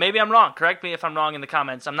maybe I'm wrong. Correct me if I'm wrong in the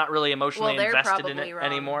comments. I'm not really emotionally invested in it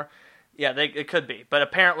anymore. Yeah, it could be. But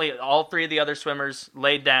apparently all 3 of the other swimmers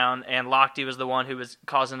laid down, and Lochte was the one who was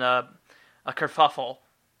causing a kerfuffle.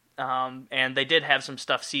 And they did have some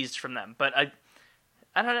stuff seized from them. But I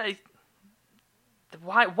don't know.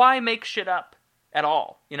 Why make shit up at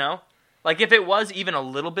all, Like, if it was even a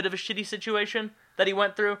little bit of a shitty situation that he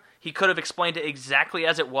went through, he could have explained it exactly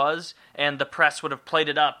as it was, and the press would have played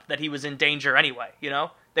it up that he was in danger anyway, you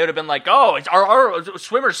know? They would have been like, oh, are our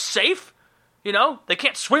swimmers safe? You know? They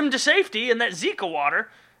can't swim to safety in that Zika water.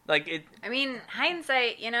 Like, it... I mean,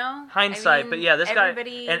 hindsight, you know? Hindsight, but yeah, this guy...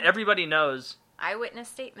 And everybody knows... Eyewitness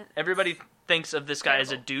statement. Everybody thinks of this guy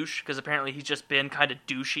as a douche, because apparently he's just been kind of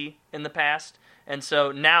douchey in the past. And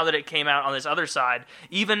so now that it came out on this other side,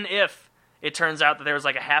 even if it turns out that there was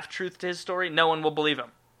like a half-truth to his story, no one will believe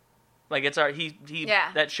him. Like, it's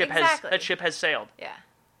that ship has sailed. Yeah.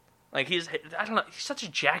 Like, I don't know, he's such a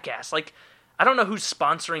jackass. Like, I don't know who's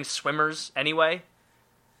sponsoring swimmers anyway.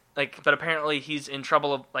 Like, but apparently he's in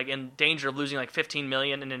trouble of, like, in danger of losing like $15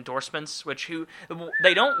 million in endorsements,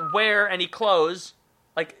 they don't wear any clothes.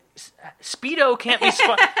 Like, Speedo can't be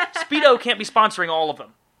sponsoring all of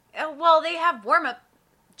them. Well, they have warm-up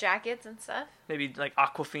jackets and stuff. Maybe like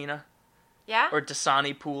Aquafina. Yeah. Or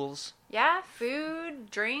Dasani pools. Yeah,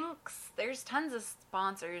 food, drinks. There's tons of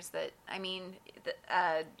sponsors that, I mean,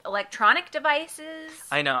 electronic devices.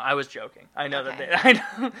 I know, I was joking. I know okay.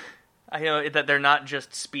 I know that they're not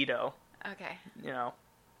just Speedo. Okay. You know.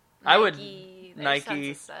 Nike. Nike. Tons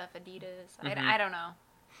of stuff. Adidas. Mm-hmm. I don't know.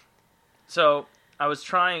 So, I was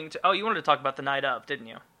trying to... Oh, you wanted to talk about the night of, didn't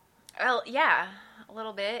you? Well, yeah. A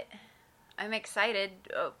little bit. I'm excited.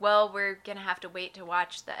 Well, we're going to have to wait to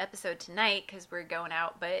watch the episode tonight because we're going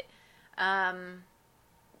out. But,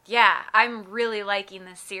 yeah, I'm really liking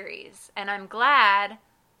this series. And I'm glad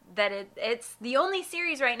that it's the only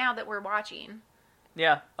series right now that we're watching.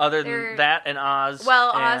 Yeah, other than that and Oz.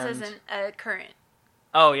 Well, Oz isn't current.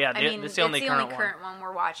 Oh, yeah, it's the only current one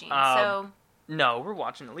we're watching. No, we're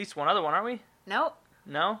watching at least one other one, aren't we? Nope.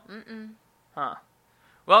 No? Mm-mm. Huh.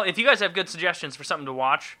 Well, if you guys have good suggestions for something to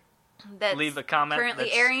watch, leave a comment.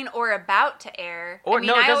 Currently airing or about to air. Or it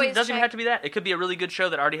doesn't even have to be that. It could be a really good show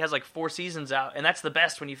that already has like 4 seasons out, and that's the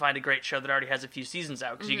best when you find a great show that already has a few seasons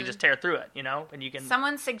out because you can just tear through it, you know, and you can.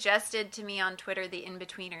 Someone suggested to me on Twitter the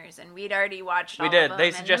In-Betweeners, and we'd already watched. We did.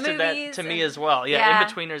 They suggested that to me as well. Yeah,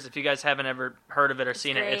 In-Betweeners. If you guys haven't ever heard of it or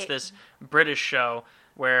seen it, it's this British show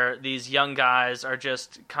where these young guys are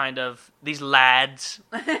just kind of these lads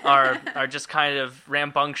are just kind of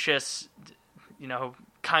rambunctious, you know,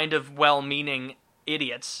 kind of well-meaning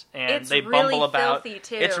idiots, and they bumble about. Filthy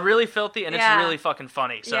too. It's really filthy, and it's really fucking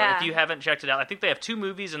funny. So if you haven't checked it out, I think they have 2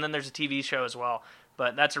 movies, and then there's a TV show as well.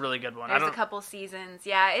 But that's a really good one. There's a couple seasons.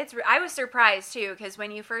 Yeah, I was surprised too because when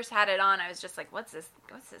you first had it on, I was just like, "What's this?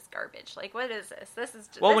 What's this garbage? Like, what is this? This is."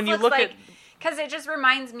 Well, when you look at, because it just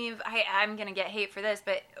reminds me of I'm gonna get hate for this,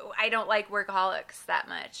 but I don't like Workaholics that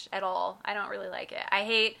much at all. I don't really like it. I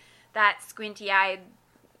hate that squinty-eyed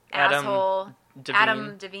asshole.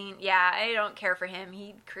 Adam Devine. Yeah, I don't care for him.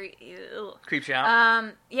 He creeps you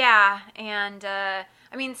out. Yeah, and I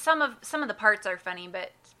mean some of the parts are funny,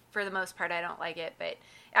 but for the most part I don't like it. But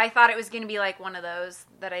I thought it was going to be like one of those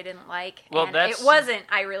that I didn't like. Well, and it wasn't.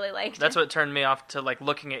 I really liked it. That's what turned me off to like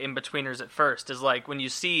looking at In-Betweeners at first. Is like when you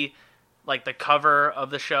see like the cover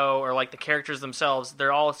of the show or like the characters themselves,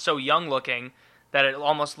 they're all so young looking that it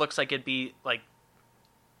almost looks like it'd be like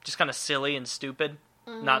just kind of silly and stupid.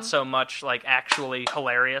 Mm-hmm. Not so much like actually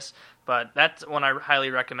hilarious, but that's one I highly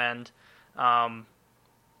recommend. God,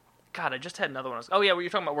 I just had another one. Oh yeah, you're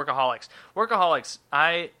talking about Workaholics. Workaholics,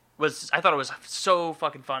 I thought it was so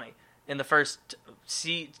fucking funny in the first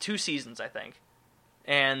 2 seasons, I think.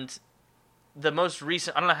 And the most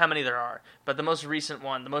recent, I don't know how many there are, but the most recent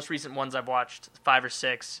ones I've watched, 5 or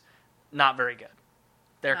 6, not very good.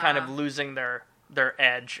 They're kind of losing their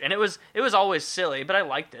edge, and it was always silly, but I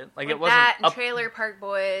liked it. Like it wasn't that and Trailer Park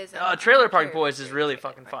Boys. Trailer Park Boys is really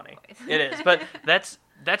fucking funny. It is, but that's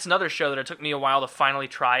another show that it took me a while to finally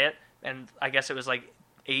try it, and I guess it was like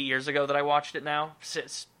 8 years ago that I watched it. Now,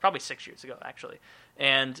 probably 6 years ago actually,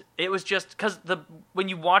 and it was just because when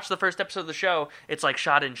you watch the first episode of the show, it's like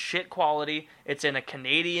shot in shit quality. It's in a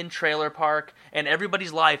Canadian trailer park, and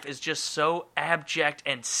everybody's life is just so abject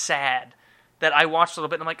and sad. That I watched a little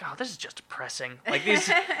bit and I'm like, oh, this is just depressing. Like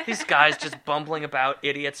these guys just bumbling about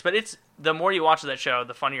idiots. But it's the more you watch that show,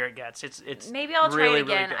 the funnier it gets. It's maybe I'll try really, it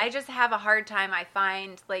again. Really I just have a hard time. I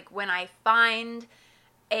find like when I find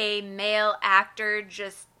a male actor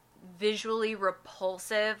just visually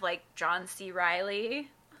repulsive, like John C.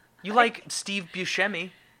 Reilly. You like Steve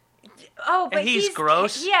Buscemi? Oh, but and he's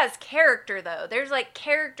gross. He has character though. There's like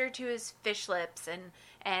character to his fish lips,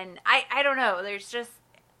 and I don't know. There's just.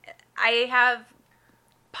 I have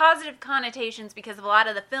positive connotations because of a lot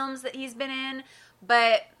of the films that he's been in,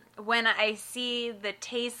 but when I see the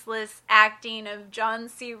tasteless acting of John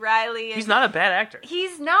C. Reilly. He's not a bad actor.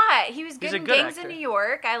 He's not. He was good in Gangs of New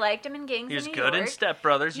York. I liked him in Gangs of New York. He was good in Step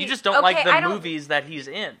Brothers. You just don't like the movies that he's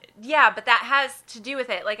in. Yeah, but that has to do with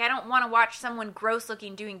it. Like, I don't want to watch someone gross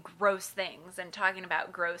looking doing gross things and talking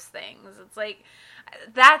about gross things. It's like,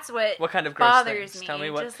 that's what kind of gross bothers things? me. Tell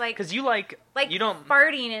me what. Just like, because you you don't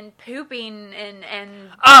farting and pooping and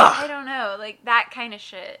I don't know, like that kind of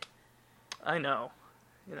shit. I know.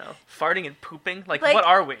 Farting and pooping? Like what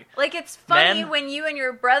are we? Like, it's funny when you and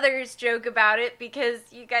your brothers joke about it because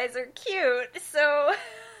you guys are cute. So,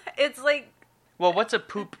 it's like... Well, what's a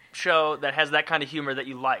poop show that has that kind of humor that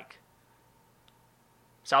you like?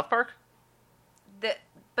 South Park?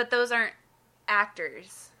 But those aren't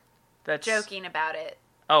actors that's joking about it.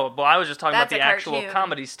 Oh, well, I was just talking about the actual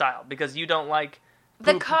comedy style, because you don't like...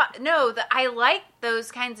 I like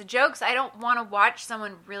those kinds of jokes. I don't want to watch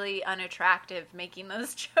someone really unattractive making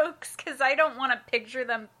those jokes because I don't want to picture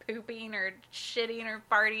them pooping or shitting or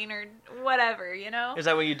farting or whatever, Is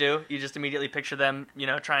that what you do? You just immediately picture them,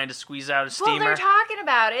 trying to squeeze out a steamer? Well, they're talking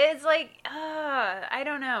about it. It's like, I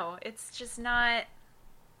don't know. It's just not...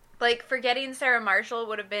 Like, Forgetting Sarah Marshall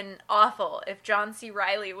would have been awful if John C.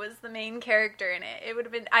 Reilly was the main character in it. It would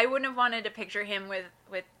have been... I wouldn't have wanted to picture him with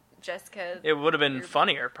Jessica. It would have been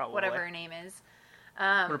funnier, probably. Whatever her name is. Would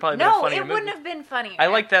have probably been a funnier movie. Wouldn't have been funnier. I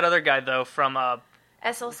like that other guy though from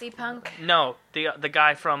SLC Punk. No, the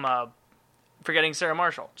guy from Forgetting Sarah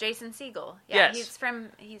Marshall. Jason Segel. Yeah, yes.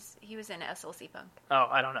 He was in SLC Punk. Oh,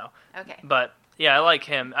 I don't know. Okay. But yeah, I like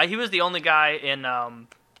him. He was the only guy in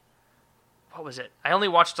what was it? I only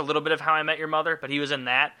watched a little bit of How I Met Your Mother, but he was in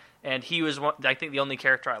that, and he was I think the only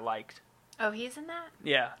character I liked. Oh, he's in that?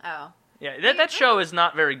 Yeah. Oh. Yeah, that show is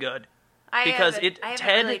not very good. I haven't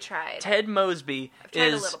really tried. Ted Mosby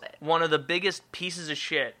is one of the biggest pieces of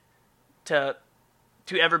shit to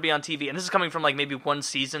ever be on TV. And this is coming from like maybe one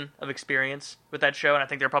season of experience with that show, and I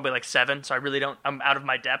think there are probably like 7, so I'm out of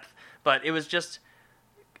my depth. But it was just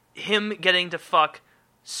him getting to fuck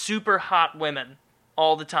super hot women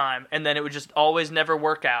all the time, and then it would just always never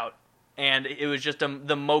work out. And it was just the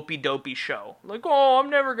mopey-dopey show. Like, oh, I'm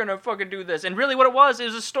never going to fucking do this. And really what it was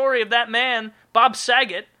a story of that man, Bob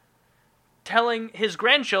Saget, telling his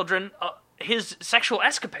grandchildren his sexual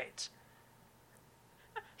escapades.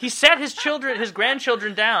 He sat his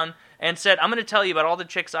grandchildren down and said, I'm going to tell you about all the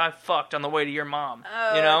chicks I've fucked on the way to your mom.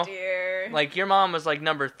 Oh, dear. Like, your mom was like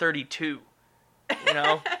number 32,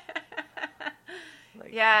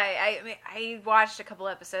 Yeah, I watched a couple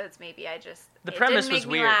episodes. Maybe the premise was weird. It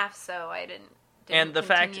didn't make me laugh, so I didn't. And the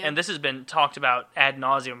fact, and this has been talked about ad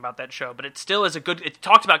nauseum about that show, but it still is it's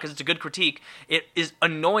talked about because it's a good critique. It is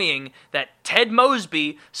annoying that Ted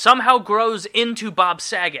Mosby somehow grows into Bob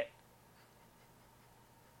Saget.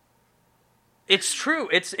 It's true.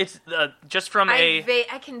 It's just from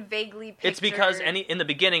I can vaguely picture. It's because in the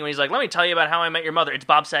beginning when he's like, let me tell you about How I Met Your Mother, it's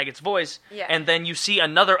Bob Saget's voice, and then you see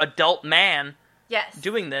another adult man. Yes.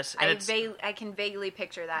 Doing this, and I can vaguely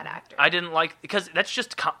picture that actor. I didn't like, because that's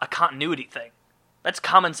just a continuity thing. That's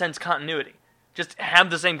common sense continuity. Just have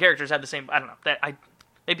the same characters, have the same. I don't know.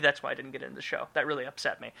 Maybe that's why I didn't get into the show. That really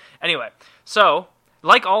upset me. Anyway, so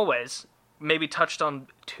like always, maybe touched on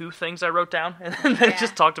 2 things I wrote down, and then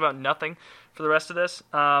just talked about nothing for the rest of this.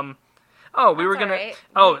 We were gonna. Right.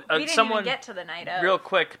 We didn't someone even get to the night of. Real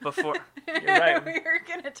quick before. You're right. We were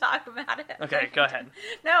gonna talk about it. Okay, go ahead.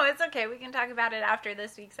 No, it's okay. We can talk about it after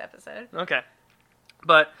this week's episode. Okay,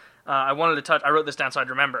 but I wanted to touch. I wrote this down so I'd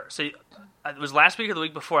remember. So it was last week or the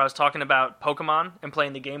week before. I was talking about Pokemon and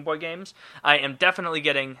playing the Game Boy games. I am definitely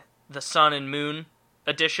getting the Sun and Moon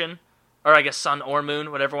edition. Or I guess Sun or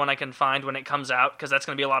Moon, whatever one I can find when it comes out, because that's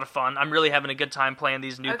going to be a lot of fun. I'm really having a good time playing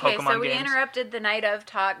these new Pokemon games. Okay, so we interrupted the night of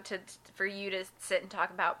talk for you to sit and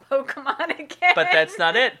talk about Pokemon again. But that's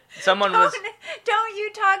not it. Don't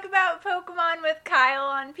you talk about Pokemon with Kyle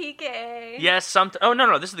on PKA? Yes, oh,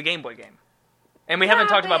 no, this is the Game Boy game. And we haven't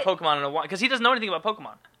talked about Pokemon in a while, because he doesn't know anything about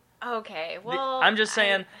Pokemon. Okay, well... I'm just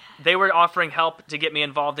saying, they were offering help to get me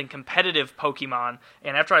involved in competitive Pokemon,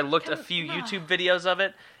 and after I looked at a few YouTube videos of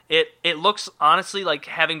it, it looks, honestly, like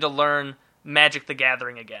having to learn Magic the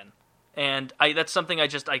Gathering again. And that's something I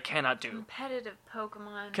cannot do. Competitive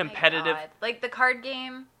Pokemon? Competitive. My God. Like the card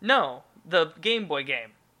game? No, the Game Boy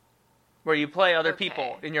game. Where you play other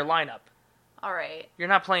people in your lineup. Alright. You're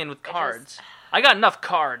not playing with cards. I got enough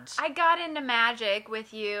cards. I got into Magic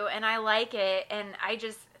with you, and I like it, and I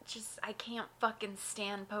I can't fucking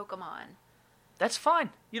stand Pokemon. That's fine.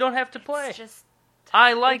 You don't have to play. It's just...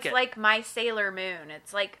 I like it. It's like my Sailor Moon.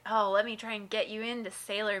 It's like, oh, let me try and get you into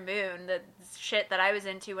Sailor Moon, the shit that I was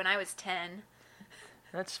into when I was 10.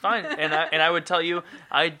 That's fine. And I would tell you,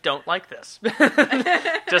 I don't like this.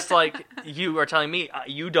 Just like you are telling me,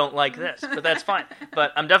 you don't like this. But that's fine.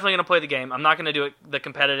 But I'm definitely going to play the game. I'm not going to do the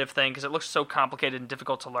competitive thing because it looks so complicated and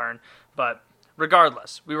difficult to learn. But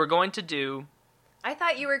regardless, we were going to do... I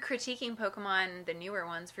thought you were critiquing Pokemon, the newer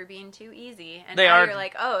ones, for being too easy. And you're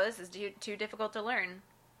like, oh, this is too difficult to learn.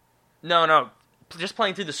 No. Just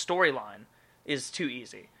playing through the storyline is too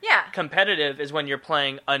easy. Yeah. Competitive is when you're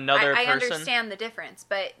playing another person. I understand the difference,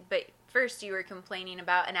 but first you were complaining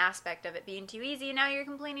about an aspect of it being too easy, and now you're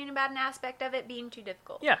complaining about an aspect of it being too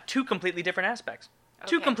difficult. Yeah, two completely different aspects. Okay.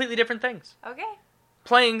 Two completely different things. Okay.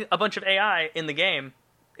 Playing a bunch of AI in the game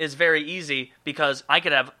is very easy because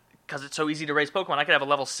it's so easy to raise Pokemon, I could have a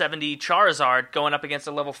level 70 Charizard going up against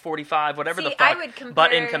a level 45, whatever the fuck. I would compare...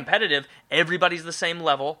 But in competitive, everybody's the same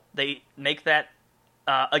level. They make that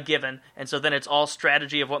a given, and so then it's all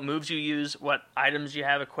strategy of what moves you use, what items you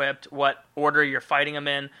have equipped, what order you're fighting them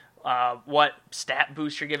in, what stat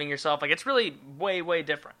boost you're giving yourself. Like, it's really way, way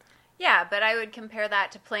different. Yeah, but I would compare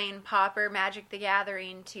that to playing Pauper, Magic the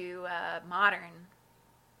Gathering to Modern.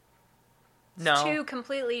 It's two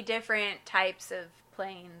completely different types of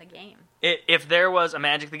playing the game. If there was a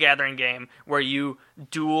Magic the Gathering game where you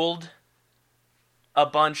dueled a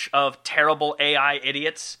bunch of terrible AI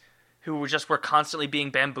idiots who were constantly being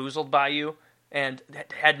bamboozled by you and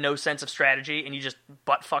had no sense of strategy, and you just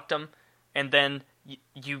butt-fucked them, and then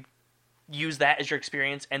you use that as your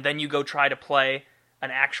experience, and then you go try to play an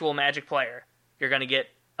actual Magic player, you're going to get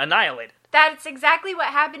annihilated. That's exactly what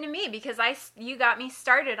happened to me, because you got me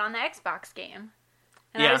started on the Xbox game.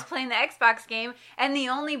 And I was playing the Xbox game, and the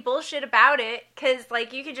only bullshit about it, because,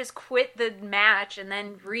 like, you could just quit the match and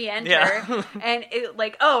then re-enter, and it,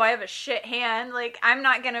 like, I have a shit hand, like, I'm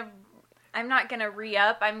not gonna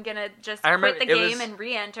re-up, I'm gonna just quit the game and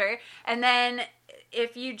re-enter, and then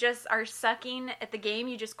if you just are sucking at the game,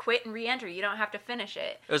 you just quit and re-enter, you don't have to finish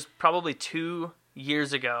it. It was probably 2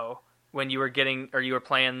 years ago when you were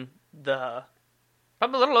playing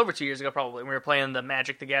probably a little over 2 years ago, probably. We were playing the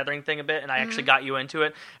Magic the Gathering thing a bit, and I actually got you into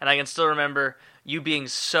it. And I can still remember you being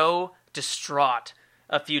so distraught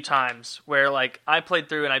a few times, where like I played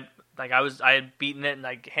through and I had beaten it and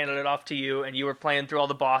I handed it off to you, and you were playing through all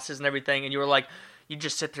the bosses and everything, and you were like, you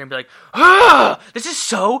just sit there and be like, this is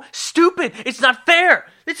so stupid. It's not fair.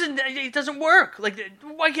 It doesn't work. Like,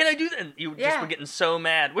 why can't I do that? And you just were getting so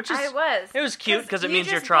mad, which is... It was cute because it means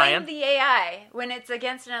you're trying. You just blame the AI. When it's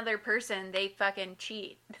against another person, they fucking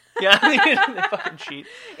cheat. Yeah, they fucking cheat.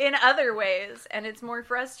 In other ways, and it's more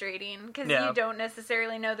frustrating because you don't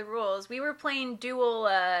necessarily know the rules. We were playing dual,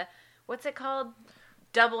 what's it called?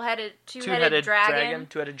 Two-headed dragon.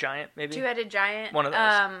 Two-headed giant, maybe? Two-headed giant. One of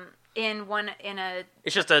those.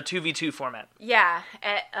 It's just a 2v2 format. Yeah,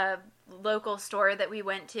 at a local store that we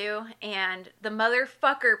went to, and the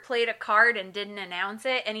motherfucker played a card and didn't announce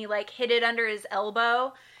it, and he like hid it under his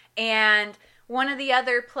elbow, and one of the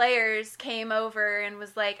other players came over and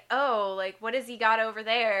was like, oh, like, what has he got over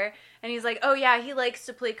there? And he's like, oh yeah, he likes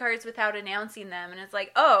to play cards without announcing them. And it's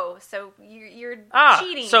like, oh, so you're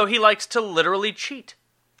cheating. So he likes to literally cheat.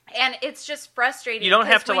 And it's just frustrating. You don't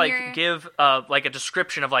have to give like a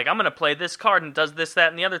description of like, I'm going to play this card and does this, that,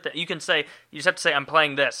 and the other thing. You just have to say, I'm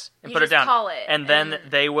playing this and put it down. Call it, and then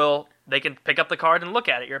they can pick up the card and look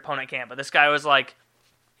at it. Your opponent can. But this guy was like,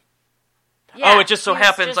 it just so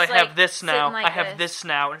happens I have this now. I have this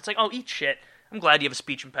now. And it's like, oh, eat shit. I'm glad you have a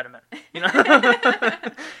speech impediment. You know?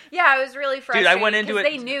 Yeah, it was really frustrating. Dude, I went into it.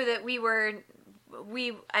 They knew that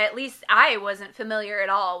at least I wasn't familiar at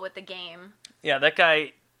all with the game. Yeah, that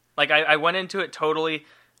guy... Like, I went into it totally,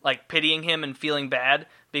 like, pitying him and feeling bad,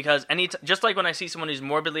 because just like when I see someone who's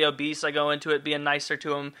morbidly obese, I go into it being nicer to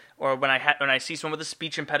them, or when I see someone with a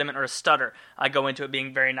speech impediment or a stutter, I go into it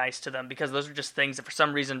being very nice to them, because those are just things that for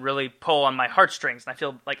some reason really pull on my heartstrings, and I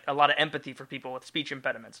feel like a lot of empathy for people with speech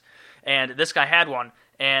impediments. And this guy had one,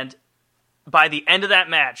 and by the end of that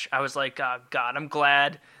match, I was like, oh, God, I'm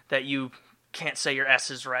glad that you can't say your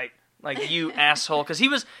S's right. Like, you asshole.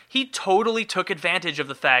 Because he totally took advantage of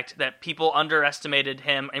the fact that people underestimated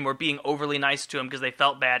him and were being overly nice to him because they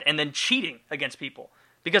felt bad, and then cheating against people.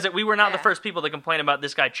 Because we were not the first people to complain about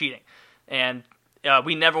this guy cheating. And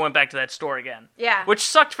we never went back to that store again. Yeah. Which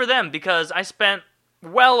sucked for them, because I spent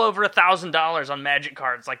well over $1,000 on Magic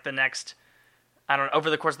cards, like over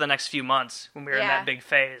the course of the next few months when we were in that big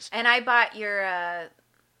phase. And I bought your...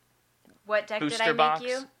 What deck Booster did I box. Make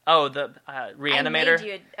you? Oh, the Reanimator? I made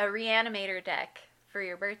you a Reanimator deck for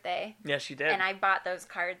your birthday. Yes, you did. And I bought those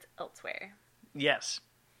cards elsewhere. Yes.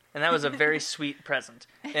 And that was a very sweet present.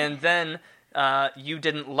 And then you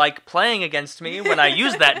didn't like playing against me when I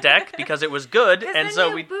used that deck because it was good. And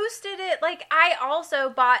so we boosted it like, I also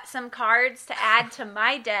bought some cards to add to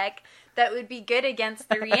my deck that would be good against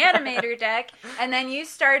the Reanimator deck, and then you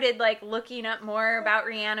started, like, looking up more about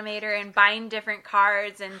Reanimator and buying different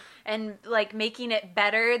cards and like, making it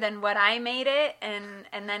better than what I made it, and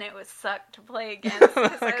then it was sucked to play against.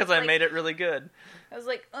 Because I made it really good. I was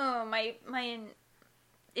like, oh, my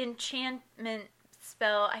enchantment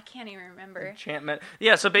spell, I can't even remember. Enchantment.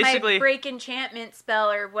 Yeah, so basically... my break enchantment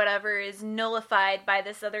spell or whatever is nullified by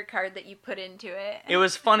this other card that you put into it. It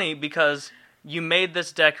was funny because you made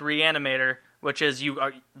this deck Reanimator, which is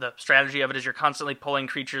the strategy of it is you're constantly pulling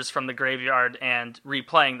creatures from the graveyard and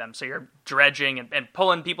replaying them. So you're dredging and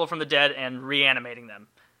pulling people from the dead and reanimating them.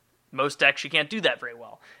 Most decks, you can't do that very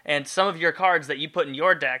well. And some of your cards that you put in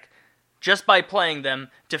your deck, just by playing them,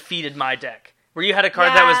 defeated my deck. Where you had a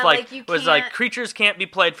card that was like creatures can't be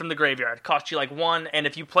played from the graveyard. It cost you like 1, and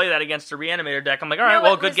if you play that against a Reanimator deck, I'm like, all right,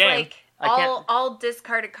 well, good game. Like, all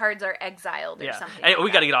discarded cards are exiled or something. Hey, we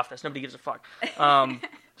got to get off this. Nobody gives a fuck.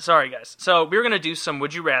 Sorry, guys. So we were going to do some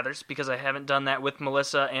Would You Rathers because I haven't done that with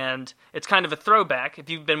Melissa, and it's kind of a throwback. If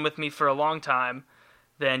you've been with me for a long time,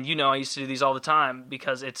 then you know I used to do these all the time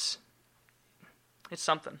because it's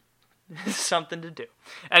something. It's something to do.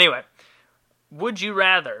 Anyway, would you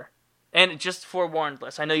rather, and just forewarned,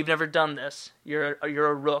 Liz, I know you've never done this. You're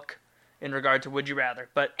a rook in regard to Would You Rather,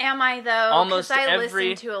 but am I though? Almost I every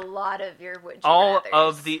listen to a lot of your Would You all Rathers.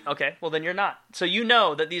 of the okay. Well, then you're not. So you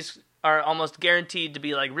know that these are almost guaranteed to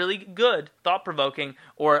be like really good, thought provoking,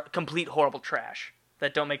 or complete horrible trash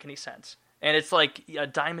that don't make any sense. And it's like a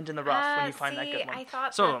diamond in the rough when you find that good one. I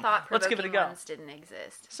thought some the of them. Let's give it a go. Ones didn't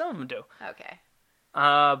exist. Some of them do. Okay.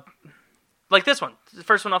 Like this one, the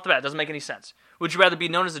first one off the bat, doesn't make any sense. Would you rather be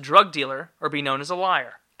known as a drug dealer or be known as a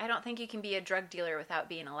liar? I don't think you can be a drug dealer without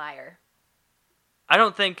being a liar. I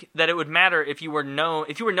don't think that it would matter if you were known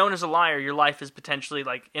as a liar. Your life is potentially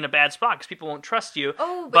like in a bad spot because people won't trust you.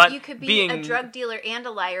 Oh, but you could be a drug dealer and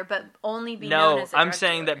a liar, but only be known as a drug dealer. No, I'm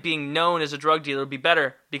saying that being known as a drug dealer would be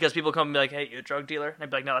better because people come and be like, "Hey, you a drug dealer?" And I'd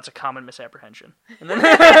be like, "No, that's a common misapprehension." And then,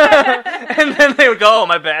 and then they would go, "Oh,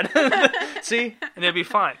 my bad." See, and it'd be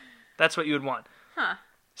fine. That's what you would want. Huh?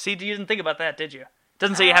 See, you didn't think about that, did you? It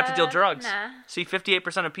doesn't say you have to deal drugs. Nah. See,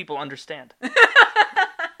 58% of people understand.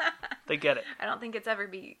 They get it. I don't think it's ever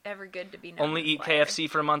good to be known only eat KFC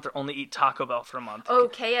for a month or only eat Taco Bell for a month. Oh,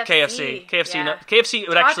 KFC. Yeah. No, KFC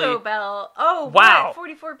would actually... Taco Bell. Oh, wow.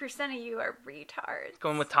 What? 44% of you are retards.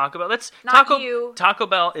 Going with Taco Bell. That's not you. Taco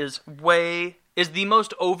Bell is the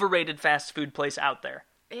most overrated fast food place out there.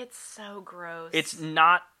 It's so gross. It's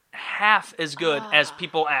not half as good as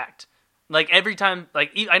people act. Like every time,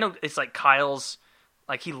 like I know it's like Kyle's,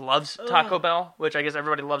 like he loves Taco Bell, which I guess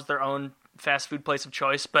everybody loves their own fast food place of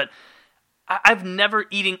choice, but I've never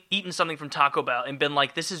eaten something from Taco Bell and been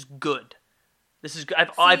like, this is good. This is good.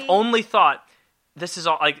 I've only thought this is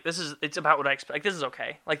all like it's about what I expect. Like this is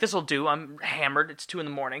okay. Like this will do. I'm hammered. It's 2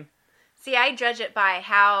 a.m. See, I judge it by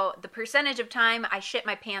how the percentage of time I shit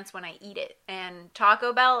my pants when I eat it. And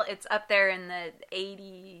Taco Bell, it's up there in the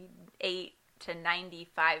 88 to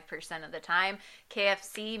 95% of the time.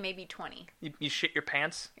 KFC, maybe 20. You shit your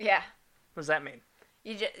pants? Yeah. What does that mean?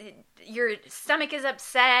 Your stomach is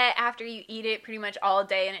upset after you eat it pretty much all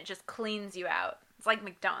day, and it just cleans you out. It's like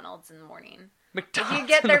McDonald's in the morning. McDonald's. If you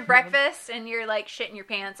get their breakfast and you're like shitting your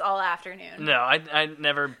pants all afternoon. No, I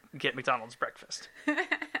never get McDonald's breakfast.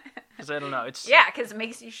 Because I don't know. Yeah, because it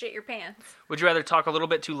makes you shit your pants. Would you rather talk a little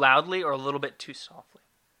bit too loudly or a little bit too softly?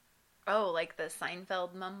 Oh, like the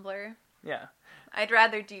Seinfeld mumbler? Yeah. I'd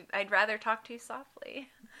rather talk too softly.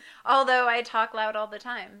 Although I talk loud all the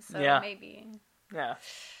time, so maybe. Yeah.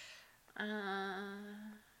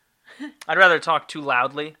 I'd rather talk too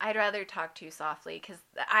loudly. I'd rather talk too softly because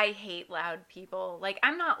I hate loud people. Like,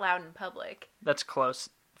 I'm not loud in public. That's close.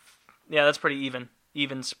 Yeah, that's pretty even.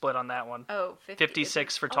 Even split on that one. Oh,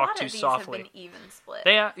 56 for talk too softly. A lot of these have been even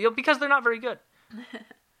split. Because they're not very good.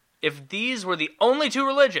 If these were the only 2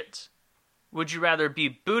 religions, would you rather be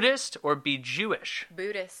Buddhist or be Jewish?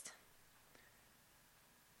 Buddhist.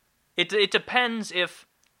 It depends if...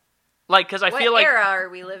 Like, because I feel like... What era are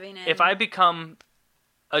we living in? If I become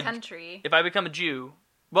a Jew...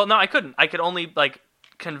 Well, no, I couldn't. I could only, like,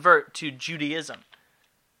 convert to Judaism.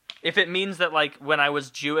 If it means that, like, when I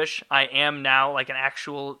was Jewish, I am now, like, an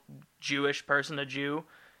actual Jewish person, a Jew,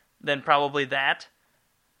 then probably that.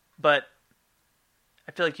 But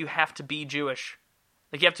I feel like you have to be Jewish.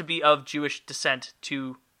 Like, you have to be of Jewish descent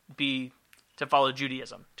to follow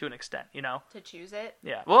Judaism, to an extent, you know? To choose it?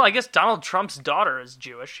 Yeah. Well, I guess Donald Trump's daughter is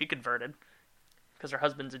Jewish. She converted. Because her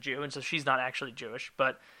husband's a Jew, and so she's not actually Jewish.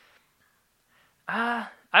 But I'm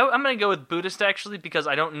going to go with Buddhist, actually, because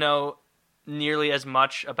I don't know nearly as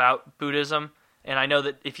much about Buddhism, and I know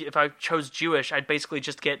that if I chose Jewish, I'd basically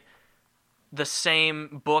just get the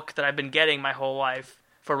same book that I've been getting my whole life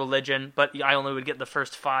for religion, but I only would get the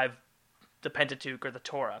first 5, the Pentateuch or the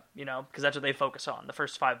Torah, because that's what they focus on, the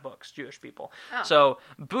first 5 books, Jewish people. Oh, so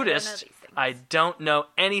Buddhist, I don't know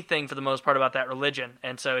anything for the most part about that religion,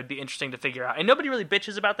 and so it'd be interesting to figure out. And nobody really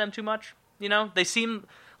bitches about them too much, They seem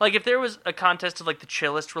like if there was a contest of like the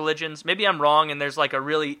chillest religions, maybe I'm wrong, and there's like a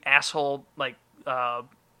really asshole like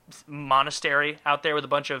monastery out there with a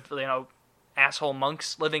bunch of asshole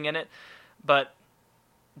monks living in it, but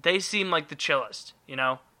they seem like the chillest,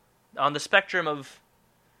 on the spectrum of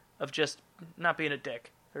just not being a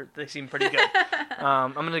dick. They seem pretty good.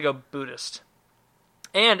 I'm going to go Buddhist.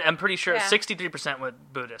 And I'm pretty sure 63%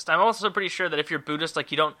 went Buddhist. I'm also pretty sure that if you're Buddhist, like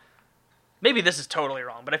you don't... Maybe this is totally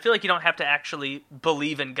wrong, but I feel like you don't have to actually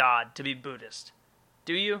believe in God to be Buddhist.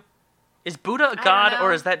 Do you? Is Buddha a god,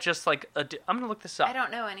 or is that just like a... I'm going to look this up. I don't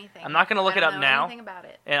know anything. I'm not going to look it up now. I don't know anything about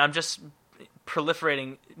it. And I'm just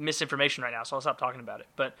proliferating misinformation right now, so I'll stop talking about it.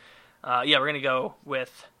 But we're going to go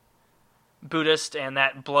with Buddhist, and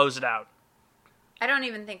that blows it out. I don't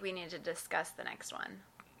even think we need to discuss the next one.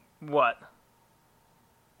 What?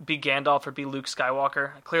 Be Gandalf or be Luke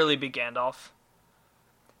Skywalker? Clearly be Gandalf.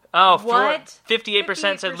 Oh, what?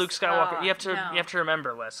 58% said Luke Skywalker. Oh, you have to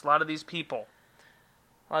remember, Liz. A lot of these people,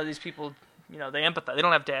 they empathize. They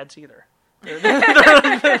don't have dads either.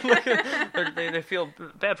 They feel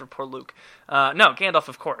bad for poor Luke. No, Gandalf,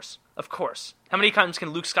 of course. Of course. How many times can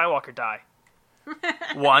Luke Skywalker die?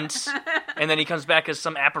 Once. And then he comes back as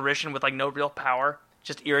some apparition with like no real power.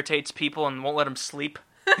 Just irritates people and won't let him sleep.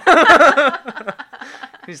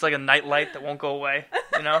 He's like a nightlight that won't go away.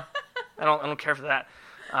 I don't care for that.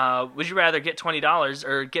 Would you rather get $20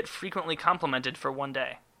 or get frequently complimented for one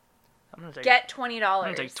day? Get $20. I'm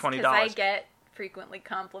going to take $20. Because I get frequently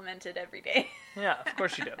complimented every day. Yeah, of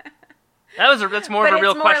course you do. That's more of a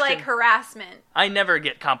real question. But it's more like harassment. I never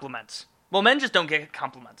get compliments. Well, men just don't get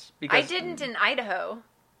compliments. Because I didn't in Idaho.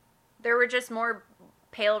 There were just more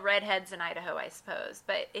pale redheads in Idaho, I suppose.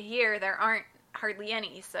 But here, there aren't hardly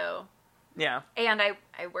any, so... Yeah. And I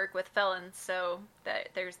work with felons, so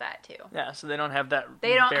there's that, too. Yeah, so they don't have that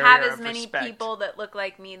They don't have as many people that look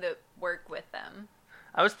like me that work with them.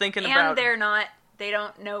 I was thinking about... And they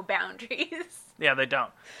don't know boundaries. Yeah, they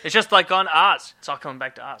don't. It's just like on Oz. It's all coming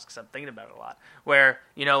back to Oz because I'm thinking about it a lot. Where,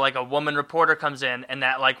 like a woman reporter comes in and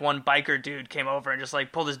that like one biker dude came over and just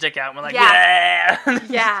like pulled his dick out and went like, yeah!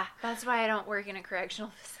 Yeah, that's why I don't work in a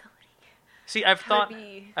correctional facility. See, I've thought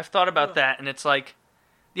about that, and it's like,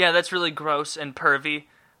 yeah, that's really gross and pervy.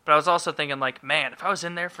 But I was also thinking like, man, if I was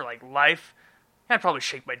in there for like life, I'd probably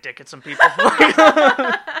shake my dick at some people.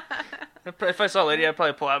 If I saw a lady, I'd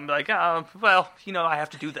probably pull out and be like, I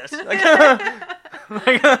have to do this. The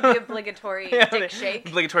obligatory dick shake.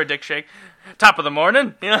 Obligatory dick shake. Top of the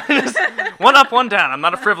morning, just one up, one down. I'm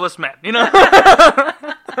not a frivolous man,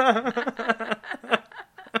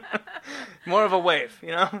 More of a wave,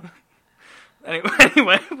 Anyway,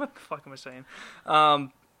 what the fuck am I saying?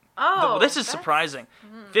 This is surprising.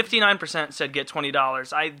 59% said get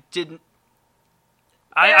 $20. I didn't.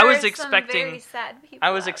 I was expecting. Very sad people I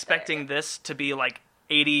was expecting this to be like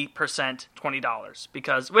 80% $20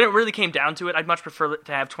 because when it really came down to it, I'd much prefer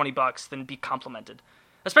to have $20 than be complimented.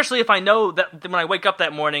 Especially if I know that when I wake up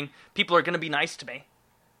that morning, people are going to be nice to me.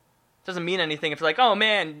 It doesn't mean anything if you're like, oh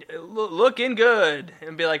man, looking good,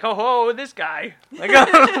 and be like, oh this guy, like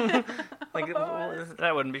that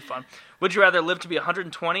wouldn't be fun. Would you rather live to be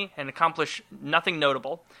 120 and accomplish nothing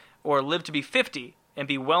notable, or live to be 50? And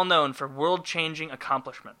be well known for world-changing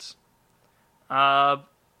accomplishments?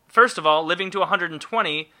 First of all, living to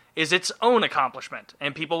 120 is its own accomplishment,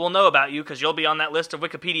 and people will know about you because you'll be on that list of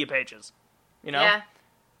Wikipedia pages. Yeah.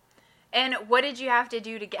 And what did you have to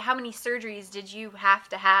do to get? How many surgeries did you have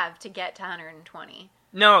to get to 120?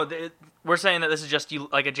 No, we're saying that this is just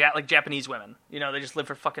like Japanese women. They just live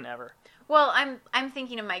for fucking ever. Well, I'm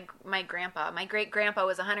thinking of my grandpa. My great-grandpa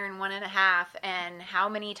was 101 and a half, and how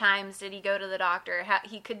many times did he go to the doctor?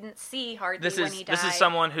 He couldn't see hardly when he died. This is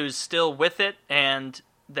someone who's still with it, and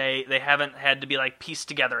they haven't had to be, like, pieced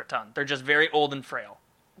together a ton. They're just very old and frail.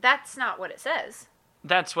 That's not what it says.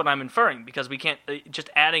 That's what I'm inferring, because we can't, just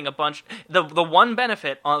adding a bunch, the one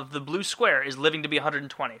benefit of the blue square is living to be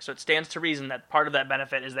 120, so it stands to reason that part of that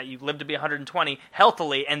benefit is that you live to be 120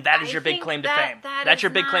 healthily, and that is your big claim to fame. That's your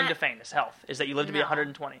big claim to fame, is health, is that you live to be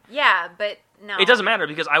 120. Yeah, but no. It doesn't matter,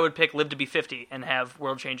 because I would pick live to be 50 and have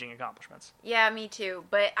world-changing accomplishments. Yeah, me too,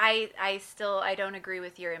 but I don't agree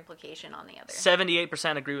with your implication on the other.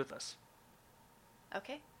 78% agree with us.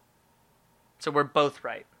 Okay. So we're both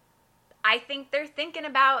right. I think they're thinking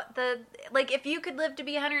about if you could live to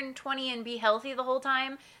be 120 and be healthy the whole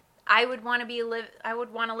time, I would want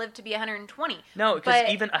to live to be 120. No, because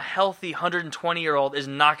even a healthy 120-year-old is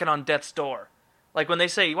knocking on death's door. Like, when they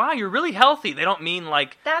say, wow, you're really healthy, they don't mean,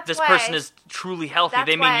 like, this person is truly healthy.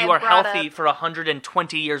 They mean you are healthy for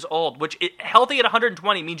 120 years old, which, healthy at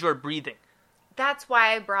 120 means you are breathing. That's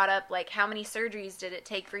why I brought up, like, how many surgeries did it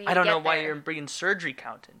take for you to get there? I don't know why you're bringing surgery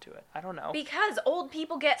count into it. I don't know. Because old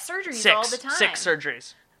people get surgeries all the time. 6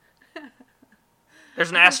 surgeries. There's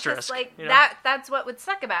an asterisk. Just like, you know? That's what would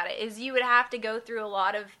suck about it, is you would have to go through a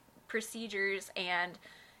lot of procedures and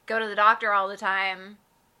go to the doctor all the time.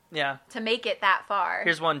 Yeah. To make it that far.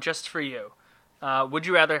 Here's one just for you. Would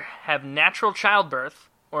you rather have natural childbirth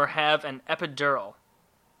or have an epidural?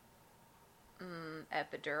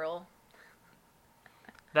 Epidural.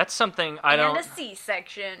 That's something I don't... And a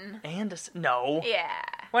C-section. No. Yeah.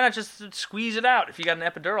 Why not just squeeze it out if you got an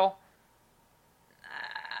epidural?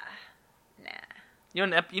 Nah. You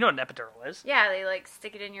know what an epidural is? Yeah, they, like,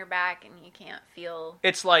 stick it in your back and you can't feel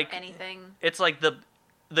anything. It's like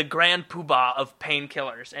the grand poobah of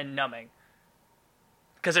painkillers and numbing.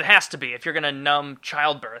 Because it has to be. If you're going to numb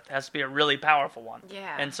childbirth, it has to be a really powerful one.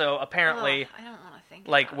 Yeah. And so apparently, I don't want to think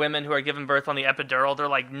like, about women who are giving birth on the epidural, they're,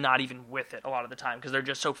 like, not even with it a lot of the time because they're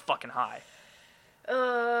just so fucking high.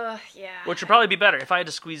 Yeah. Which would probably be better. If I had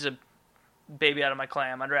to squeeze a baby out of my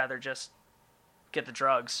clam, I'd rather just get the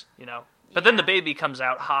drugs, you know. But then the baby comes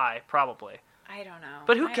out high, probably. I don't know.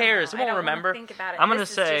 But who cares? It won't remember. Think about it. I'm gonna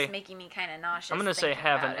say. Is just making me kind of nauseous. I'm gonna say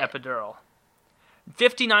have an epidural.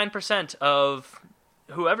 59% of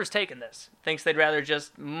whoever's taking this thinks they'd rather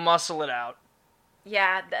just muscle it out.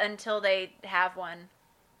 Yeah, until they have one,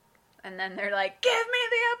 and then they're like, "Give me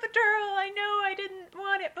the epidural. I know I didn't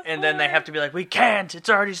want it before." And then they have to be like, "We can't. It's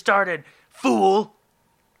already started, fool."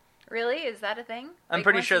 Really? Is that a thing? I'm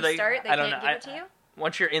pretty sure they start, they can't give it to you.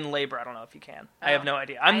 Once you're in labor, I don't know if you can. Oh. I have no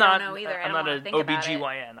idea. I don't know either. I'm not an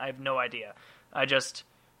OBGYN. I have no idea. I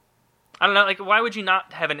don't know, like, why would you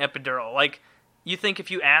not have an epidural? Like, you think if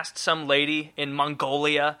you asked some lady in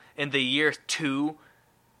Mongolia in the year 2,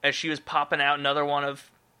 as she was popping out another one of,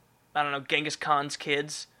 I don't know, Genghis Khan's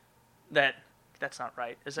kids, that's not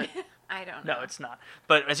right, is it? I don't know. No, it's not.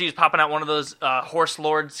 But as he was popping out one of those horse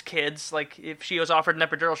lord's kids, like, if she was offered an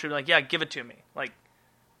epidural, she'd be like, yeah, give it to me. Like,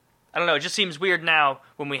 I don't know, it just seems weird now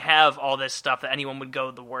when we have all this stuff that anyone would go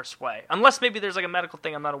the worst way. Unless maybe there's like a medical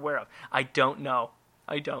thing I'm not aware of. I don't know.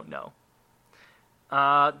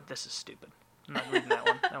 This is stupid. I'm not reading that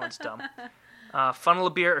one. That one's dumb. Funnel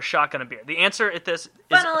of beer or shotgun of beer? The answer at this is...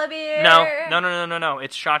 Funnel of beer! No.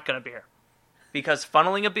 It's shotgun of beer. Because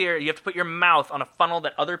funneling a beer, you have to put your mouth on a funnel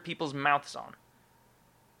that other people's mouth's on.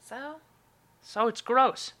 So it's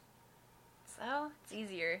gross. So? It's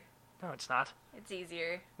easier. No, it's not. It's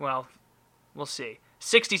easier. Well, we'll see.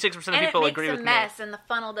 66% of people agree with me. And it makes a mess, and the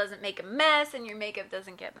funnel doesn't make a mess, and your makeup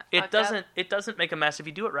doesn't get fucked up. It doesn't make a mess if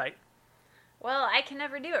you do it right. Well, I can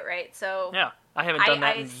never do it right, so... Yeah, I haven't done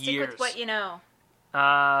that in years. I stick with what you know.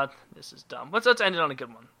 This is dumb. Let's end it on a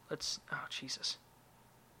good one. Oh, Jesus.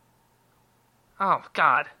 Oh,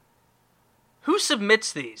 God. Who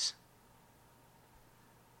submits these?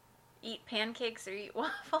 Eat pancakes or eat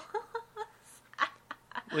waffles?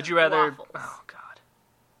 Would you rather... Waffles. Oh, God.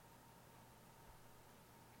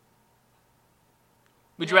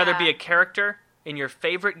 Would you rather be a character in your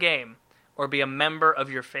favorite game or be a member of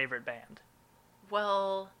your favorite band?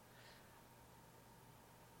 Well...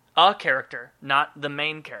 A character, not the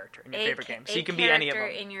main character in your favorite game. So you can be any of them. A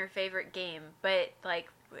character in your favorite game, but, like...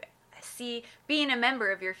 See, being a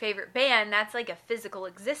member of your favorite band, that's like a physical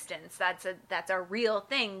existence. That's a real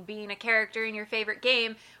thing. Being a character in your favorite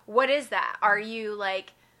game, what is that? Are you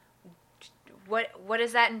like, what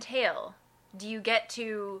does that entail? Do you get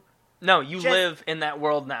to? No, you live in that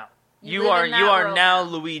world now. You are now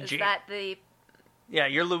Luigi. Is that the? Yeah,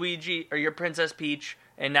 you're Luigi or you're Princess Peach,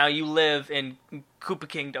 and now you live in Koopa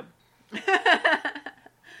Kingdom.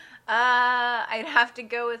 I'd have to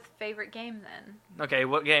go with favorite game then. Okay,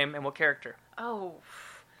 what game and what character? Oh,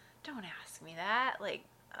 don't ask me that. Like,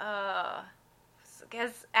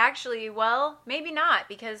 because actually, well, maybe not,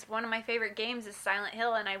 because one of my favorite games is Silent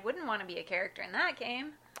Hill, and I wouldn't want to be a character in that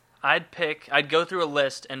game. I'd go through a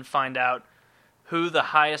list and find out who the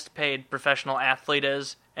highest paid professional athlete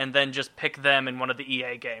is, and then just pick them in one of the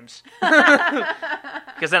EA games.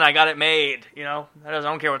 Because then I got it made, you know? I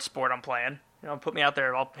don't care what sport I'm playing. You know, put me out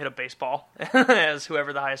there, I'll hit a baseball as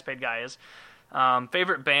whoever the highest paid guy is.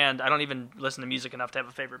 Favorite band, I don't even listen to music enough to have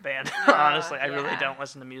a favorite band. Honestly, I really don't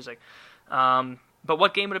listen to music. But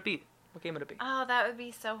what game would it be? Oh, that would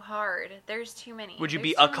be so hard. There's too many. Would you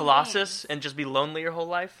be a Colossus and just be lonely your whole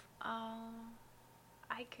life? Oh,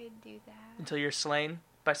 I could do that. Until you're slain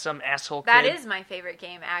by some asshole kid? That is my favorite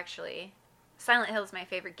game, actually. Silent Hill is my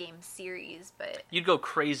favorite game series, but... You'd go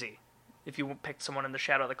crazy if you picked someone in the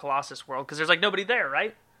Shadow of the Colossus world, because there's, like, nobody there,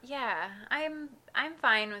 right? Yeah, I'm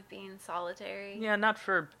fine with being solitary. Yeah, not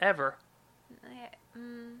forever.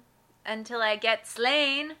 Until I get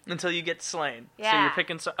slain. Until you get slain. Yeah. So you're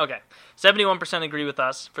picking... Okay. 71% agree with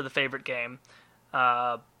us for the favorite game.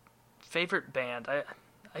 Favorite band.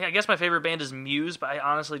 I guess my favorite band is Muse, but I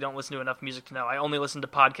honestly don't listen to enough music to know. I only listen to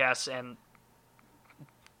podcasts, and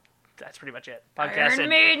that's pretty much it. Podcasts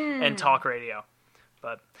and talk radio.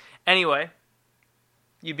 But anyway,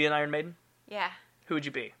 you'd be an Iron Maiden? Yeah. Who would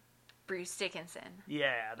you be? Bruce Dickinson.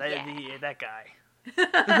 Yeah, that guy.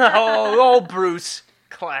 oh, Bruce.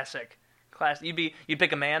 Classic. You'd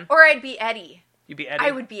pick a man? Or I'd be Eddie. You'd be Eddie?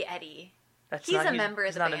 I would be Eddie. He's a member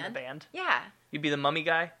of the band. He's not in the band? Yeah. You'd be the mummy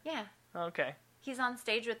guy? Yeah. Oh, okay. He's on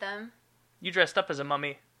stage with them. You dressed up as a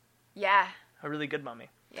mummy. Yeah. A really good mummy.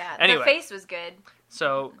 Yeah. Anyway, the face was good.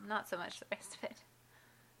 So. Not so much the rest of it.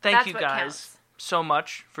 Thank you guys so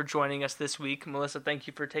much for joining us this week. Melissa, thank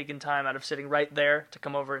you for taking time out of sitting right there to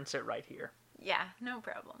come over and sit right here. Yeah, no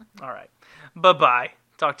problem. All right. Bye-bye.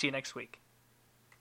 Talk to you next week.